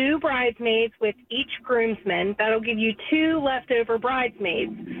 2 bridesmaids with each groomsman. That'll give you 2 leftover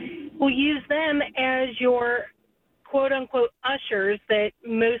bridesmaids. We'll use them as your quote-unquote ushers that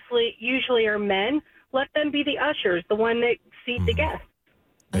usually are men. Let them be the ushers, the one that seat the guests.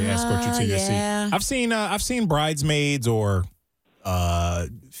 They escort you to your seat. I've seen bridesmaids or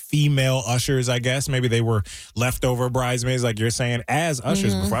female ushers, I guess. Maybe they were leftover bridesmaids, like you're saying, as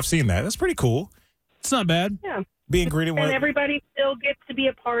ushers before. I've seen that. That's pretty cool. It's not bad. Yeah. Being greeted with. And everybody still gets to be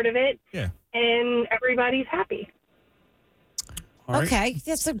a part of it. Yeah. And everybody's happy. All right. Okay.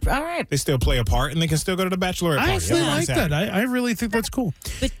 All right. They still play a part, and they can still go to the bachelorette party. I actually like that. I really think that's cool.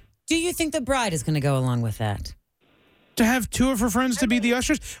 But do you think the bride is going to go along with that? To have 2 of her friends to be the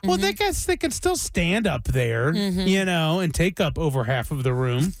ushers? Well, they can still stand up there, and take up over half of the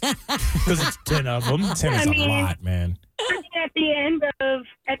room because it's 10 of them. 10 is a lot, man. At the end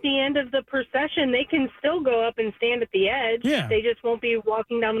of the procession, they can still go up and stand at the edge. Yeah. They just won't be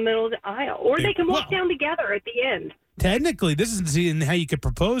walking down the middle of the aisle, or they can walk down together at the end. Technically, this is how you could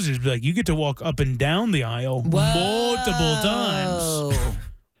propose it. Like you get to walk up and down the aisle multiple times.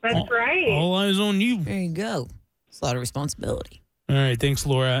 That's right. All eyes on you. There you go. It's a lot of responsibility. All right, thanks,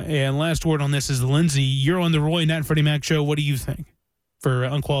 Laura. And last word on this is Lindsay. You're on the Roy and Freddie Mac Show. What do you think for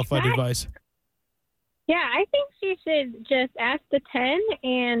unqualified advice? Yeah, I think she should just ask the 10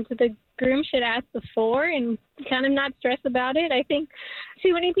 and the groom should ask the 4 and kind of not stress about it. I think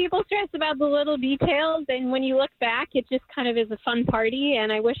too many people stress about the little details, and when you look back, it just kind of is a fun party,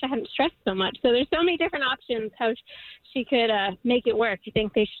 and I wish I hadn't stressed so much. So there's so many different options how she could make it work. I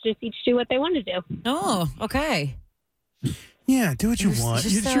think they should just each do what they want to do. Oh, okay. Yeah, do what you want.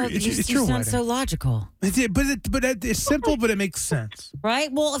 You sound wedding. so logical. But it's simple, but it makes sense.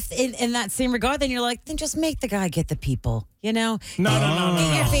 Right? Well, if in that same regard, then you're like, then just make the guy get the people. No.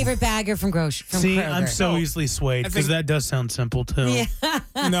 Get your favorite bagger from See, Kroger. I'm so easily swayed because that does sound simple, too. Yeah.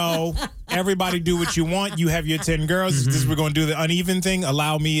 No, everybody do what you want. You have your 10 girls. This we're going to do the uneven thing.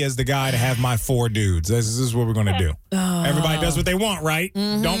 Allow me as the guy to have my 4 dudes. This is what we're going to do. Oh. Everybody does what they want, right?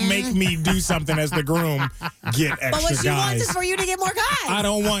 Don't make me do something as the groom. Get extra But what she guys. wants is for you to get more guys. I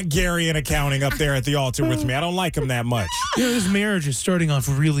don't want Gary in accounting up there at the altar with me. I don't like him that much. This marriage is starting off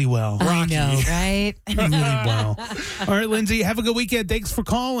really well. I know, right? Really well. All right, Lindsay, have a good weekend. Thanks for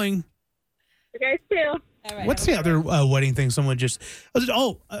calling. You guys too. All right, What's the other wedding thing someone just...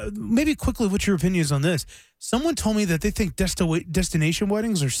 maybe quickly, what's your opinions on this? Someone told me that they think destination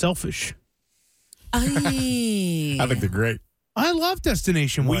weddings are selfish. I think they're great. I love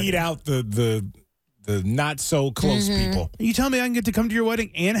destination weddings. Weed out the not so close people. You tell me I can get to come to your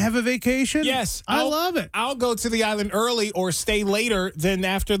wedding and have a vacation? Yes. I love it. I'll go to the island early or stay later than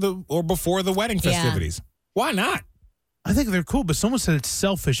after or before the wedding festivities. Why not? I think they're cool, but someone said it's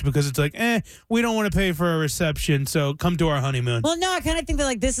selfish because it's like, we don't want to pay for a reception, so come to our honeymoon. Well, no, I kind of think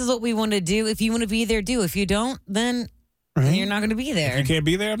that this is what we want to do. If you want to be there, do. If you don't, then you're not going to be there. If you can't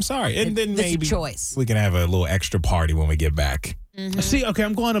be there, I'm sorry. And then maybe a choice. We can have a little extra party when we get back. See, okay,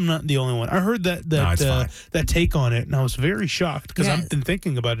 I'm glad I'm not the only one. I heard that take on it, and I was very shocked because I've been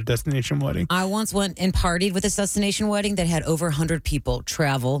thinking about a destination wedding. I once went and partied with a destination wedding that had over 100 people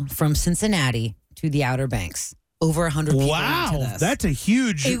travel from Cincinnati to the Outer Banks. Over 100 people. Wow, that's a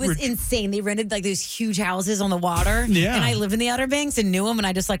huge... It was insane. They rented those huge houses on the water. Yeah. And I live in the Outer Banks and knew them, and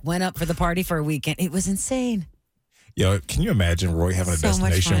I just went up for the party for a weekend. It was insane. Yo, can you imagine Roy having a So much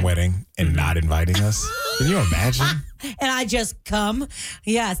destination fun. wedding and not inviting us? Can you imagine? And I just come.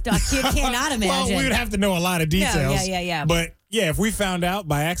 Yes, I cannot imagine. Well, we would have to know a lot of details. Yeah. But yeah, if we found out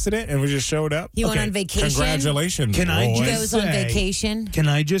by accident and we just showed up. He went on vacation. Congratulations, Can I Roy. just He goes on vacation. Can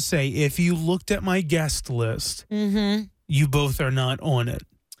I just say, if you looked at my guest list, you both are not on it.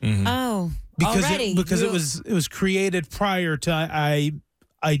 Oh, already? Because it was created prior to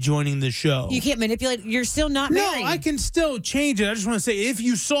I joining the show. You can't manipulate. You're still not married. No, I can still change it. I just want to say, if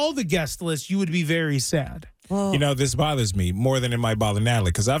you saw the guest list, you would be very sad. Whoa. You know, this bothers me more than it might bother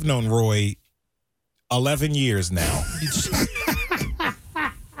Natalie because I've known Roy 11 years now.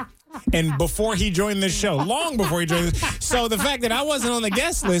 And before he joined this show, long before he joined this. So the fact that I wasn't on the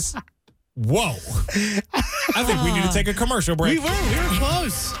guest list, whoa. I think we need to take a commercial break. We were close.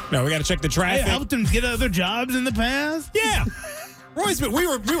 house. No, we got to check the I traffic. helped him get other jobs in the past. Yeah. Royce, but we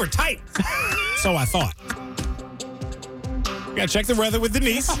were tight. So I thought. We got to check the weather with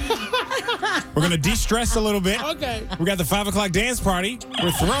Denise. We're going to de-stress a little bit. Okay. We got the 5 o'clock dance party.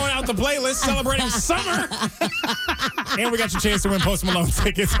 We're throwing out the playlist celebrating summer. And we got your chance to win Post Malone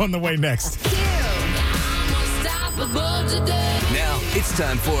tickets on the way next. Now it's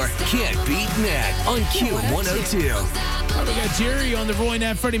time for Can't Beat Nat on Q102. All right, we got Jerry on the Roy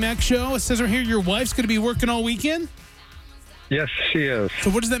Nat Freddie Mac show. It says right here your wife's going to be working all weekend. Yes, she is. So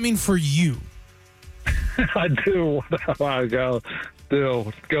what does that mean for you? I do whatever I go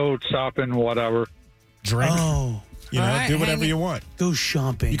shopping, whatever. Drink. Oh. You know, do whatever you want. Go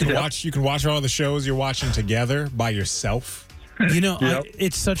shopping. You can watch all the shows you're watching together by yourself. You know,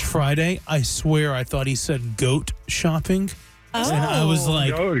 it's such Friday. I swear I thought he said goat shopping. Oh. And I was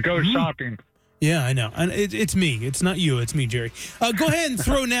like... Go shopping. Yeah, I know. And it's me. It's not you. It's me, Jerry. Go ahead and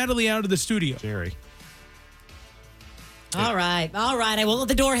throw Natalie out of the studio. Jerry. All right. I won't let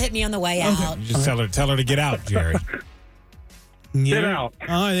the door hit me on the way out. You just tell her to get out, Jerry. Get out.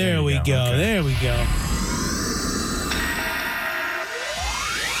 Oh, there we go. Okay. There we go.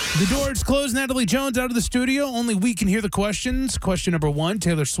 The door is closed. Natalie Jones out of the studio. Only we can hear the questions. Question number 1,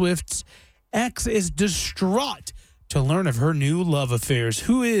 Taylor Swift's ex is distraught to learn of her new love affairs.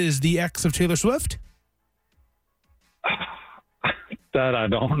 Who is the ex of Taylor Swift? That I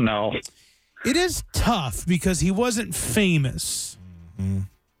don't know. It is tough because he wasn't famous. Mm-hmm.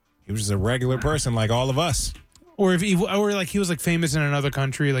 He was just a regular person like all of us. Or he was like famous in another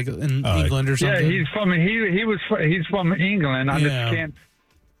country, like in England or something. Yeah, he's from England.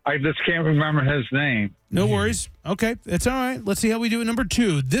 I just can't remember his name. No worries. Okay, it's all right. Let's see how we do at number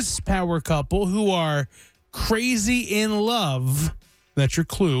 2. This power couple who are crazy in love. That's your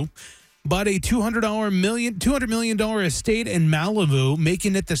clue. Bought a $200 million estate in Malibu,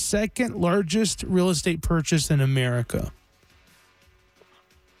 making it the second largest real estate purchase in America.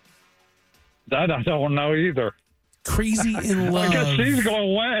 That I don't know either. Crazy in love. I guess she's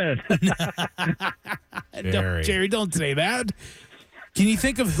going to win. Jerry, don't say that. Can you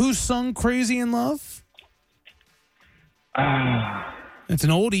think of who sung Crazy in Love? It's an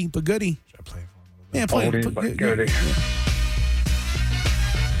oldie but goodie. Should I play it for him a little bit? Yeah, play Oldie it. but goodie.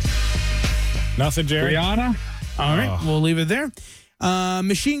 Nothing, Jerry? Rihanna? All right, we'll leave it there.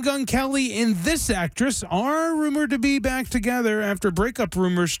 Machine Gun Kelly and this actress are rumored to be back together after breakup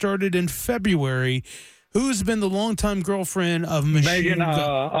rumors started in February. Who's been the longtime girlfriend of Machine Megan,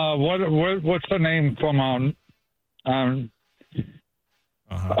 Gun? what's her name from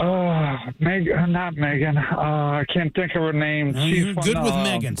Megan, not Megan. I can't think of her name. No, you're good with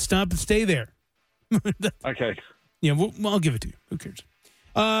Megan. Stay there. Okay. Yeah, I'll give it to you. Who cares?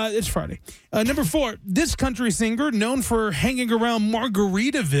 It's Friday. Number 4, this country singer, known for hanging around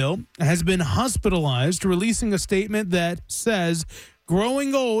Margaritaville, has been hospitalized, releasing a statement that says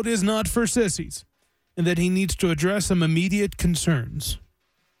growing old is not for sissies and that he needs to address some immediate concerns.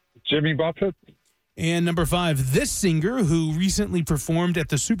 Jimmy Buffett? And number 5, this singer, who recently performed at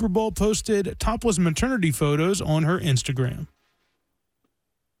the Super Bowl, posted topless maternity photos on her Instagram.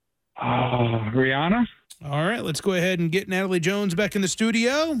 Rihanna? All right, let's go ahead and get Natalie Jones back in the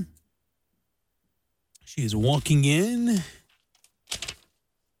studio. She is walking in.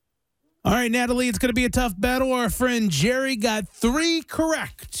 All right, Natalie, it's going to be a tough battle. Our friend Jerry got 3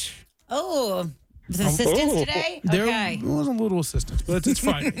 correct. Oh, some assistance today? There Okay. was a little assistance, but it's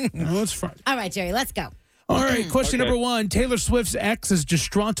Friday. It's Friday. All right, Jerry, let's go. All right, question number 1. Taylor Swift's ex is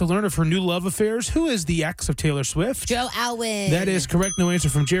distraught to learn of her new love affairs. Who is the ex of Taylor Swift? Joe Alwyn. That is correct. No answer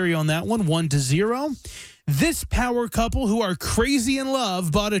from Jerry on that one. 1-0. This power couple who are crazy in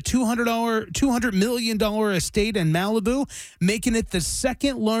love bought a $200 million estate in Malibu, making it the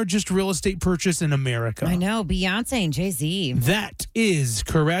second largest real estate purchase in America. I know, Beyonce and Jay-Z. That is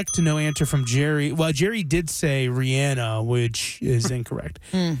correct. No answer from Jerry. Well, Jerry did say Rihanna, which is incorrect.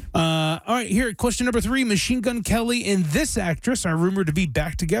 All right, here, question number 3. Machine Gun Kelly and this actress are rumored to be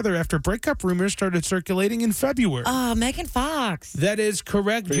back together after breakup rumors started circulating in February. Oh, Megan Fox. That is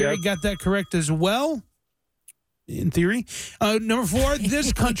correct. Jerry got that correct as well. In theory. Number 4,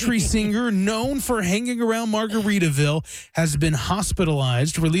 this country singer known for hanging around Margaritaville has been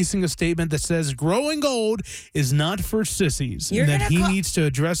hospitalized, releasing a statement that says growing old is not for sissies and that he needs to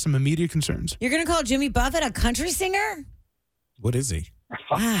address some immediate concerns. You're going to call Jimmy Buffett a country singer? What is he?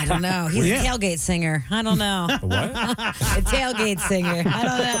 I don't know. He's a tailgate singer. I don't know. What? A tailgate singer. I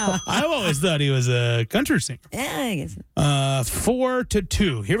don't know. I've always thought he was a country singer. Yeah, I guess.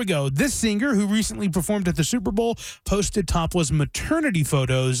 4-2. Here we go. This singer, who recently performed at the Super Bowl, posted topless maternity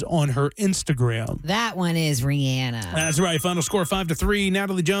photos on her Instagram. That one is Rihanna. That's right. Final score 5-3.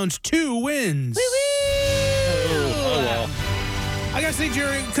 Natalie Jones, 2 wins. Woo-woo! well. I gotta say,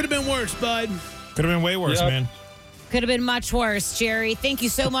 Jerry, could have been worse, bud. Could have been way worse, man. Could have been much worse, Jerry. Thank you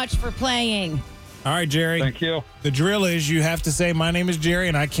so much for playing. All right, Jerry. Thank you. The drill is you have to say, my name is Jerry,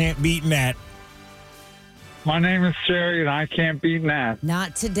 and I can't beat Nat. My name is Jerry, and I can't beat Nat.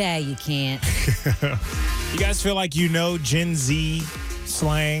 Not today, you can't. You guys feel like you know Gen Z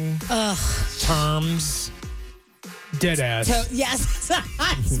slang, terms? Dead ass. So, yes.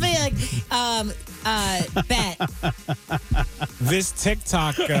 I just feel like, bet. This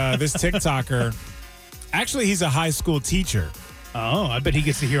TikToker, actually, he's a high school teacher. Oh, I bet he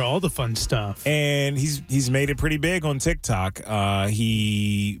gets to hear all the fun stuff. And he's made it pretty big on TikTok.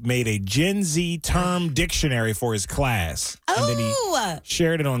 He made a Gen Z term dictionary for his class. And then he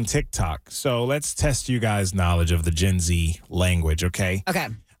shared it on TikTok. So let's test you guys' knowledge of the Gen Z language, okay? Okay.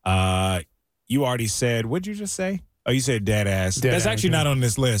 You already said, what'd you just say? Oh, you said dead ass. Dead That's ass, actually yeah. not on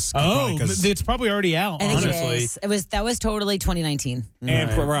this list. Oh, it's probably already out, I think honestly. it is. That was totally 2019. And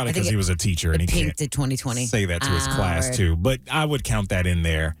probably because he was a teacher and he can't peaked at 2020. say that to his class word. too. But I would count that in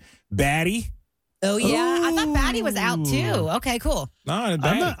there. Baddie. Oh, yeah. I thought Batty was out, too. Okay, cool. No,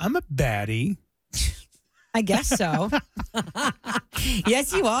 I'm a baddie. I guess so.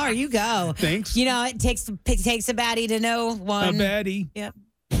 Yes, you are. You go. Thanks. You know, it takes a baddie to know one. A baddie. Yep.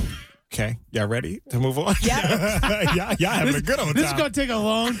 Okay, y'all ready to move on? Yeah. y'all having a good old time. This is going to take a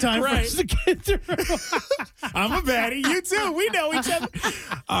long time for us to get through. I'm a baddie. You too. We know each other.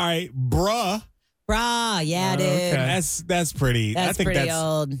 All right, bruh. Bruh, yeah, dude. Okay. That's pretty. I think pretty that's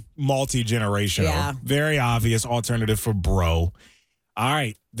old. Multi-generational. Yeah. Very obvious alternative for bro. All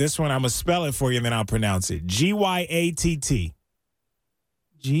right, this one I'm going to spell it for you and then I'll pronounce it. G-Y-A-T-T.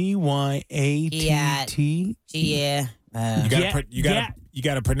 G-Y-A-T-T? Yeah. You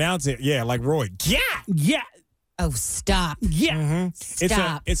gotta pronounce it. Yeah, like Roy. Yeah. Oh, stop. Yeah. Mm-hmm.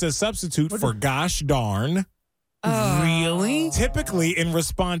 Stop. It's a substitute for gosh darn. Really? Typically in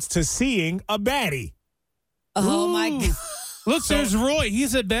response to seeing a baddie. Oh, my God. Look, there's Roy.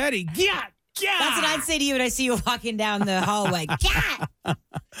 He's a baddie. Yeah. That's what I'd say to you when I see you walking down the hallway. Yeah.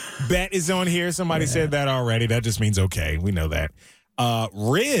 Bet is on here. Somebody said that already. That just means okay. We know that.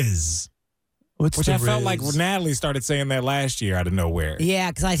 Riz. Which I felt like Natalie started saying that last year out of nowhere.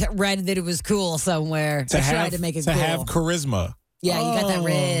 Yeah, because I read that it was cool somewhere. I tried to make it cool. To have charisma. Yeah, you got that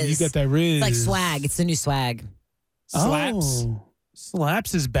Riz. You got that Riz. It's like swag. It's the new swag. Slaps. Oh.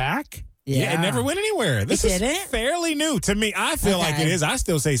 Slaps is back? Yeah, it never went anywhere. This is fairly new to me. I feel like it is. I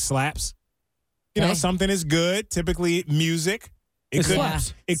still say slaps. You know, something is good. Typically music. It could,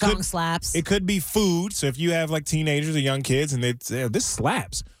 slaps. Song slaps. It could be food. So if you have like teenagers or young kids and they say, this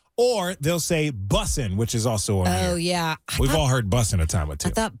slaps. Or they'll say bussin', which is also on here. Oh, yeah. We've all heard bussin' a time or two.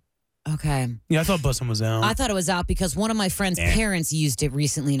 I thought, okay. Yeah, I thought bussin' was out. I thought it was out because one of my friend's parents used it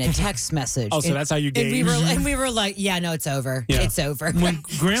recently in a text message. Oh, so that's how you gauge? And we were like, yeah, no, it's over. Yeah. It's over. When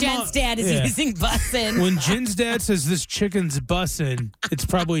Jen's dad is using bussin'. When Jen's dad says this chicken's bussin', it's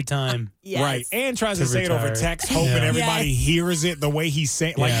probably time. Yes. Right. And tries to say it over text, hoping everybody hears it the way he's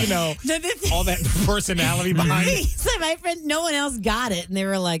saying. Like, you know, all that personality behind it. So my friend, no one else got it. And they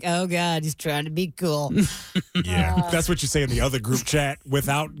were like, oh, God, he's trying to be cool. Yeah. That's what you say in the other group chat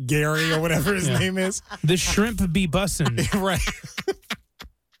without Gary or whatever his name is. The shrimp be bussin'. Right.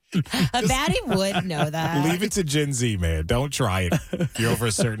 A baddie would know that. Leave it to Gen Z, man. Don't try it if you're over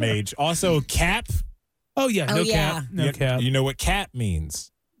a certain age. Also, cap. Oh, yeah. No cap. No cap. You know what cap means?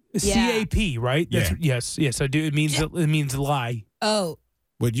 CAP, right? Yeah. Yes, I do. It means lie. Oh.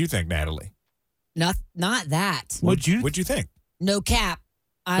 What'd you think, Natalie? Not that. What'd you think? No cap.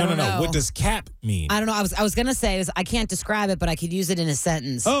 I don't know. What does cap mean? I don't know. I was gonna say I can't describe it, but I could use it in a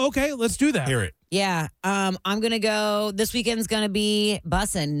sentence. Oh, okay. Let's do that. Hear it. Yeah. I'm gonna go. This weekend's gonna be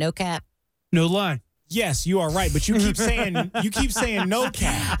bussin'. No cap. No lie. Yes, you are right, but you keep saying no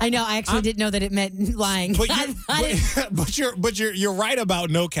cap. I know. I actually didn't know that it meant lying. But you're right about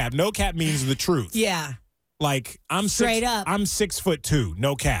no cap. No cap means the truth. Yeah. Like I'm straight up. I'm 6'2",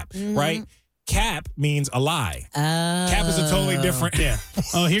 no cap, right? Cap means a lie. Cap is a totally different. Yeah.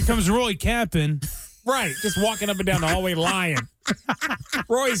 Oh, here comes Roy capping. Right, just walking up and down the hallway lying.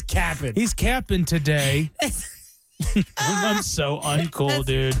 Roy's capping. He's capping today. I'm so uncool,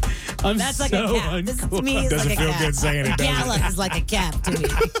 dude. That's like a cap. This to me is doesn't like a feel cap. good saying it. A gallop is like a cap to me.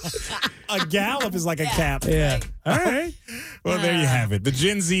 A gallop is like a cap. Yeah. All right. Well, there you have it. The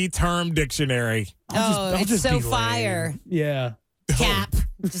Gen Z term dictionary. I'll just so be lame. fire. Yeah. Cap.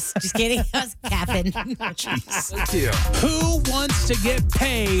 Just kidding. I was capping. Who wants to get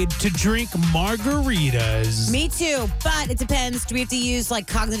paid to drink margaritas? Me too, but it depends. Do we have to use like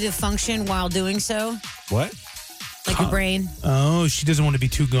cognitive function while doing so? What? Like your brain? Oh, she doesn't want to be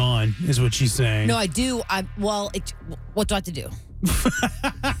too gone, is what she's saying. No, I do. What do I have to do?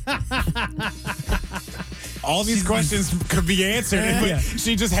 All these questions could be answered, but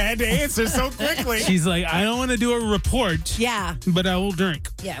she just had to answer so quickly. She's like, I don't want to do a report. Yeah. But I will drink.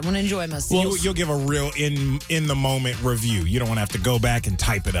 Yeah, I want to enjoy myself. You'll give a real in the moment review. You don't want to have to go back and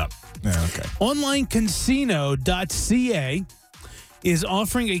type it up. Okay. OnlineCasino.ca is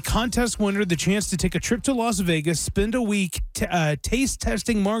offering a contest winner the chance to take a trip to Las Vegas, spend a week taste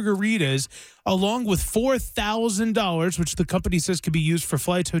testing margaritas, along with $4,000, which the company says could be used for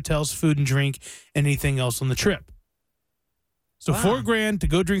flights, hotels, food and drink, and anything else on the trip. So $4,000 to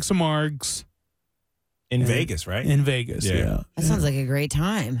go drink some margs. In Vegas, right? In Vegas, yeah. That sounds like a great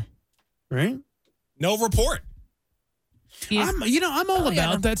time. Right? No report. I'm all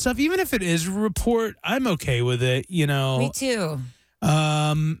about that stuff. Even if it is a report, I'm okay with it, Me too.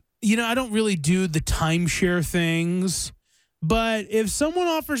 I don't really do the timeshare things, but if someone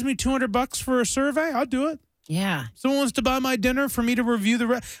offers me $200 for a survey, I'll do it. Yeah. Someone wants to buy my dinner for me to review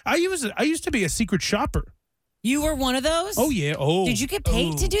the I used to be a secret shopper. You were one of those? Oh, yeah. Oh. Did you get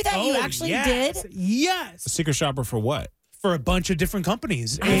paid to do that? You actually did? Yes. A secret shopper for what? For a bunch of different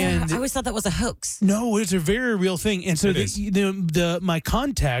companies. I always thought that was a hoax. No, it's a very real thing. And so my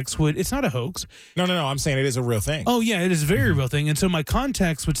contacts would, it's not a hoax. No, I'm saying it is a real thing. Oh, yeah, it is a very real thing. And so my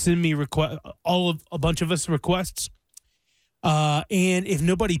contacts would send me a bunch of us requests. And if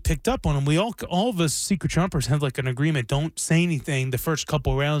nobody picked up on them, all of us secret shoppers have like an agreement. Don't say anything the first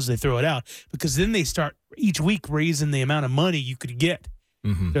couple rounds they throw it out, because then they start each week raising the amount of money you could get.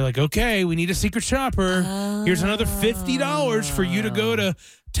 Mm-hmm. They're like, okay, we need a secret shopper. Here's another $50 for you to go to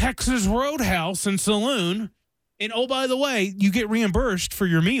Texas Roadhouse and Saloon. And oh, by the way, you get reimbursed for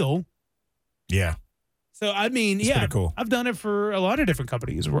your meal. Yeah. So, I mean, it's pretty cool. I've done it for a lot of different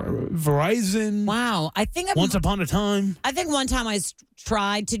companies. Verizon. Wow. Once upon a time. I think one time I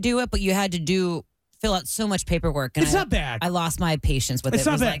tried to do it, but you had to fill out so much paperwork. And it's not bad. I lost my patience with it. It's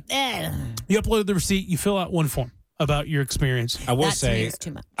not bad. Like, you upload the receipt, you fill out one form about your experience. I will say,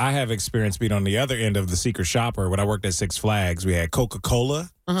 I have experience being on the other end of the secret shopper. When I worked at Six Flags, we had Coca-Cola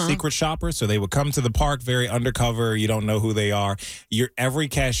secret shoppers. So they would come to the park very undercover. You don't know who they are. Every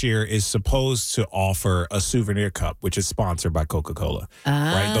cashier is supposed to offer a souvenir cup, which is sponsored by Coca-Cola.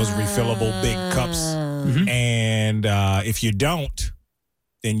 Right? Those refillable big cups. Mm-hmm. And if you don't,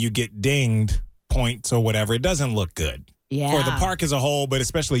 then you get dinged points or whatever. It doesn't look good. Yeah. For the park as a whole, but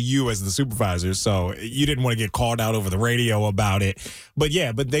especially you as the supervisor. So you didn't want to get called out over the radio about it. But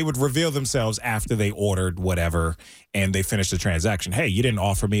they would reveal themselves after they ordered whatever and they finished the transaction. Hey, you didn't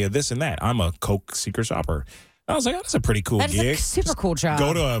offer me a this and that. I'm a Coke secret shopper. I was like, that's a pretty cool gig. That's a super cool job.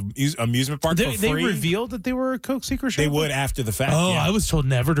 Go to an amusement park for free. They revealed that they were a Coke secret shopper? They would after the fact. Oh, yeah. I was told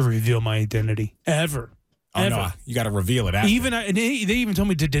never to reveal my identity. Ever. Oh, no. You got to reveal it after. They even told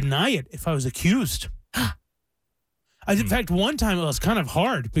me to deny it if I was accused. In fact, one time it was kind of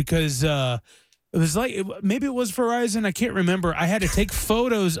hard because it was like, maybe it was Verizon. I can't remember. I had to take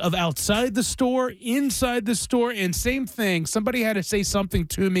photos of outside the store, inside the store, and same thing. Somebody had to say something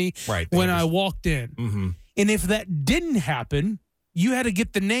to me when I walked in. Mm-hmm. And if that didn't happen, you had to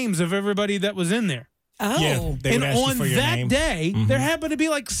get the names of everybody that was in there. Oh. Yeah, they would and ask you on for your that name. day, there happened to be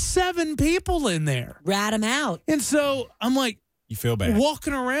like 7 people in there. Rat them out. And so I'm like, you feel bad.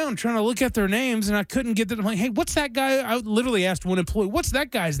 Walking around trying to look at their names, and I couldn't get them. I'm like, hey, what's that guy? I literally asked one employee, what's that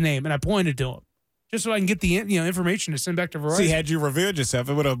guy's name? And I pointed to him just so I can get the information to send back to Verizon. See, had you revealed yourself,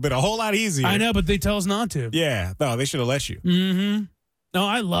 it would have been a whole lot easier. I know, but they tell us not to. Yeah. No, they should have let you. Mm-hmm. No,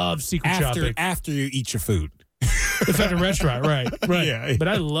 I love secret shopping. After you eat your food. If at a restaurant, right. Yeah. But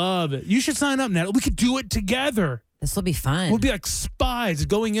I love it. You should sign up, Natalie. We could do it together. This will be fun. We'll be like spies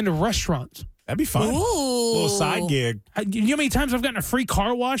going into restaurants. That'd be fun. Ooh. A little side gig. You know how many times I've gotten a free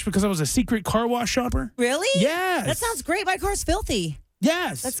car wash because I was a secret car wash shopper? Really? Yes. That sounds great. My car's filthy.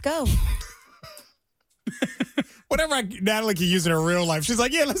 Yes. Let's go. Whatever Natalie can use in her real life, she's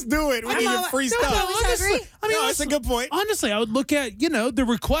like, yeah, let's do it. We need your free stuff. Honestly, that's a good point. Honestly, I would look at, the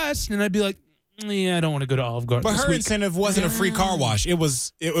request and I'd be like, yeah, I don't want to go to Olive Garden. But her incentive wasn't a free car wash. It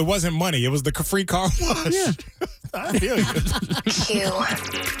wasn't money. It was the free car wash. Yeah. I feel you.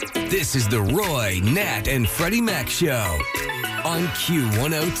 This is the Roy, Nat, and Freddie Mac Show on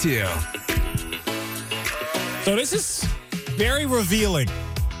Q102. So this is very revealing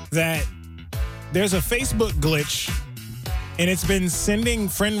that there's a Facebook glitch And it's been sending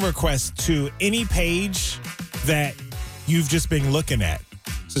friend requests to any page that you've just been looking at.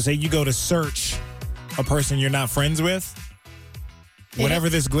 So say you go to search a person you're not friends with. Whatever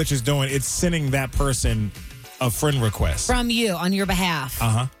this glitch is doing, it's sending that person a friend request. From you, on your behalf.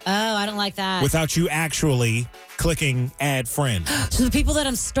 Uh-huh. Oh, I don't like that. Without you actually clicking add friend. So the people that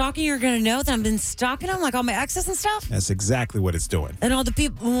I'm stalking are going to know that I've been stalking them, like all my exes and stuff? That's exactly what it's doing. And all the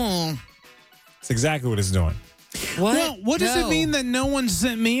people... It's exactly what it's doing. What? Well, what does it mean that no one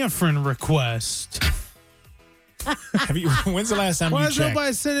sent me a friend request? When's the last time Why you is checked?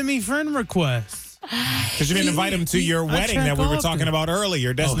 nobody sending me friend requests? Because you didn't invite him to your wedding that we were talking about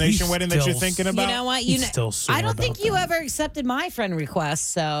earlier, destination wedding that you're thinking about. You know what? I don't think you ever accepted my friend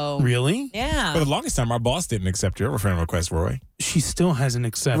request, so... Really? Yeah. For the longest time, our boss didn't accept your friend request, Roy. She still hasn't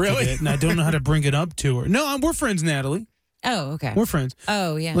accepted Really? it, and I don't know how to bring it up to her. No, we're friends, Natalie. Oh, okay. We're friends.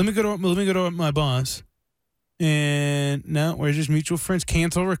 Oh, yeah. Let me go to my boss. And no, we're just mutual friends.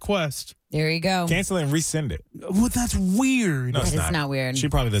 Cancel request. There you go. Cancel it and resend it. Well, that's weird. No, it's That is not weird. She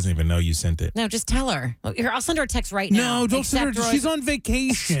probably doesn't even know you sent it. No, just tell her. Here, I'll send her a text right now. No, don't send her. Accept She's on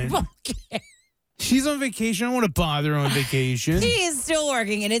vacation. Okay. She's on vacation. I don't want to bother her on vacation. She is still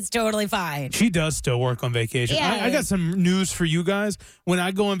working, and it's totally fine. She does still work on vacation. Yeah. I got some news for you guys. When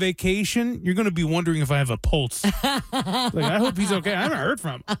I go on vacation, you're going to be wondering if I have a pulse. I hope he's okay. I haven't heard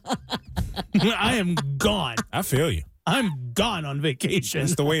from him. I am gone. I feel you. I'm gone on vacation.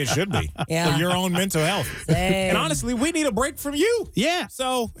 That's the way it should be. Yeah. For your own mental health. Same. And honestly, we need a break from you. Yeah.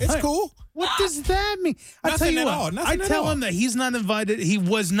 So it's cool. What does that mean? I tell Nothing you at what, all. I Nothing at tell all. him that he's not invited. He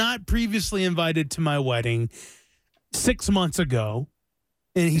was not previously invited to my wedding 6 months ago,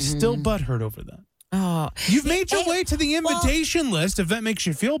 and he's still butthurt over that. Oh, You've made your way to the invitation list, if that makes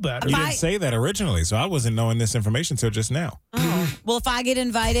you feel better. You didn't say that originally, so I wasn't knowing this information until just now. well, if I get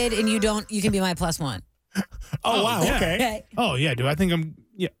invited and you don't, you can be my +1. Oh, wow. yeah. Okay. Oh, yeah. Do I think I'm...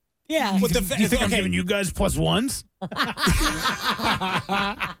 Yeah. Yeah. What the You think I'm giving you guys +1s?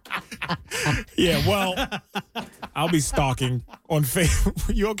 Yeah, well, I'll be stalking on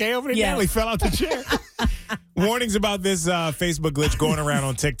Facebook. You okay over there? Yeah. Natalie fell out the chair. Warnings about this Facebook glitch going around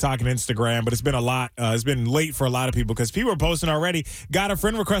on TikTok and Instagram, but it's been a lot. It's been late for a lot of people because people are posting already. Got a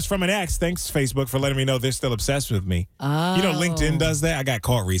friend request from an ex. Thanks, Facebook, for letting me know they're still obsessed with me. Oh. You know, LinkedIn does that. I got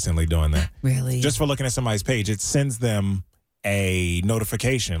caught recently doing that. Really? Just for looking at somebody's page. It sends them a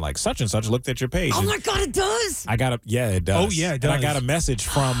notification like such and such looked at your page. Oh my God, it does. I got it does. Oh, yeah, it And I does. got a message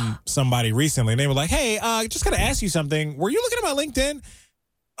from somebody recently, and they were like, "Hey, just gotta ask you something. Were you looking at my LinkedIn?"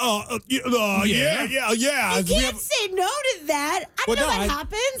 Yeah. You can't say no to that. I don't know that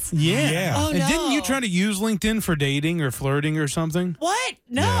happens. Yeah. Oh, And no. didn't you try to use LinkedIn for dating or flirting or something? What?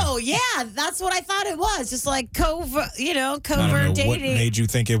 No. Yeah. That's what I thought it was. Just like covert, I don't covert know dating. what made you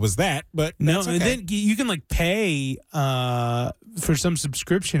think it was that, but No, that's okay. and then you can like pay for some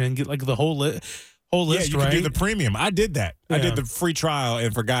subscription and get like the whole list, yeah, you right? can do the premium. I did that. I Yeah. did the free trial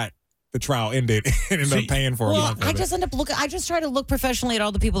and forgot the trial ended and ended up paying for a Well, month. I of just it. end up I just try to look professionally at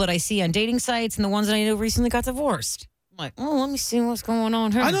all the people that I see on dating sites and the ones that I know recently got divorced. I'm like, let me see what's going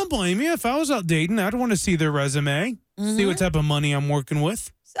on here. I don't blame you. If I was out dating, I'd want to see their resume, see what type of money I'm working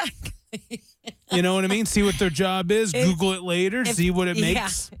with. You know what I mean? See what their job is. Google it later. See what it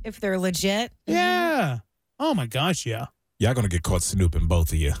makes. If they're legit. Yeah. Oh my gosh. Yeah. Y'all gonna get caught snooping,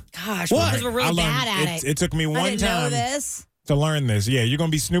 both of you. Gosh, What? because we're really I learned- bad at it. It took me I one didn't know time this. to learn this. Yeah, you're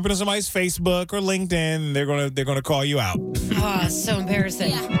gonna be snooping on somebody's Facebook or LinkedIn. And they're gonna call you out. Oh, it's so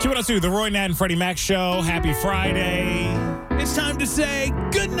embarrassing. Q102, the Roy Nat and Freddie Mac Show. Happy Friday. It's time to say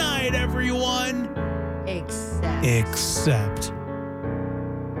good night, everyone. Except.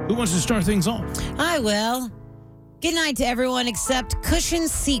 Who wants to start things off? I will. Good night to everyone except cushion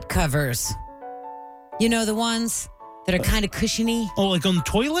seat covers. You know, the ones that are kind of cushiony? Oh, like on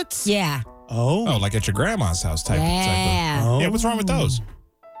toilets? Yeah. Oh, like at your grandma's house type. Yeah. Of. Yeah. What's wrong with those?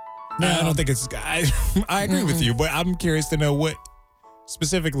 No. I don't think it's. I agree with you, but I'm curious to know what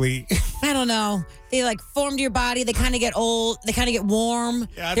specifically. I don't know. They like form to your body. They kind of get old. They kind of get warm.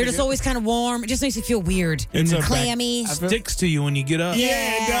 Yeah, I They're think just always kind of warm. It just makes you feel weird. It's a back- clammy. sticks to you when you get up.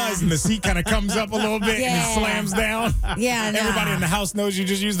 Yeah, it does. And the seat kind of comes up a little bit and Yeah. it slams down. Yeah, nah. Everybody in the house knows you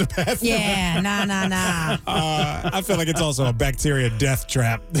just used the bathroom. Yeah, nah. I feel like it's also a bacteria death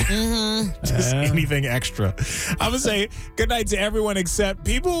trap. Just anything extra. I would say good night to everyone except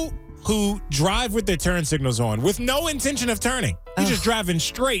people who drive with their turn signals on with no intention of turning. You're just driving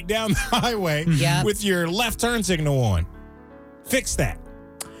straight down the highway with your left turn signal on. Fix that.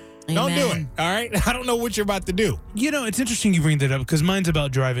 Don't do it. All right. I don't know what you're about to do. You know, it's interesting you bring that up because mine's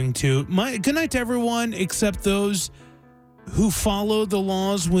about driving too. Good night to everyone except those who followed the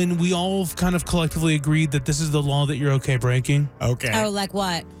laws when we all kind of collectively agreed that this is the law that you're okay breaking? Okay. Oh, like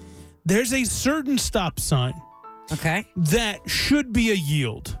what? There's a certain stop sign. Okay. That should be a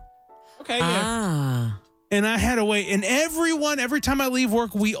yield. Okay, yeah. And I had to wait. And every time I leave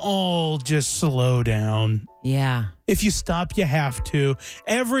work, we all just slow down. Yeah. If you stop, you have to.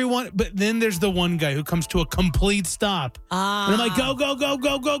 But then there's the one guy who comes to a complete stop. And I'm like, go, go, go,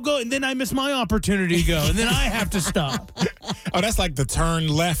 go, go, go. And then I miss my opportunity to go. And then I have to stop. Oh, that's like the turn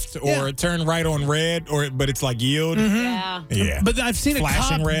left or turn right on red, but it's like yield. Mm-hmm. Yeah. But I've seen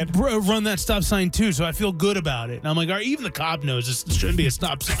Flashing a cop red. run that stop sign too, so I feel good about it. And I'm like, all right, even the cop knows this shouldn't be a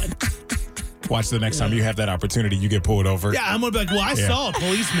stop sign. Watch the next time you have that opportunity, you get pulled over. Yeah, I'm going to be like, well, I saw a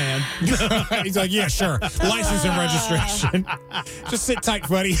policeman. He's like, yeah, sure. License and registration. Just sit tight,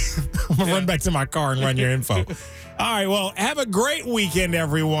 buddy. I'm going to run back to my car and run your info. All right, well, have a great weekend,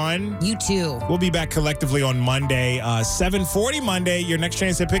 everyone. You too. We'll be back collectively on Monday, 7:40 Monday, your next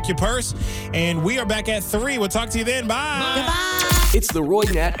chance to pick your purse. And we are back at 3. We'll talk to you then. Bye. Goodbye. It's the Roy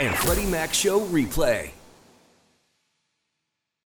Nat and Freddie Mac Show replay.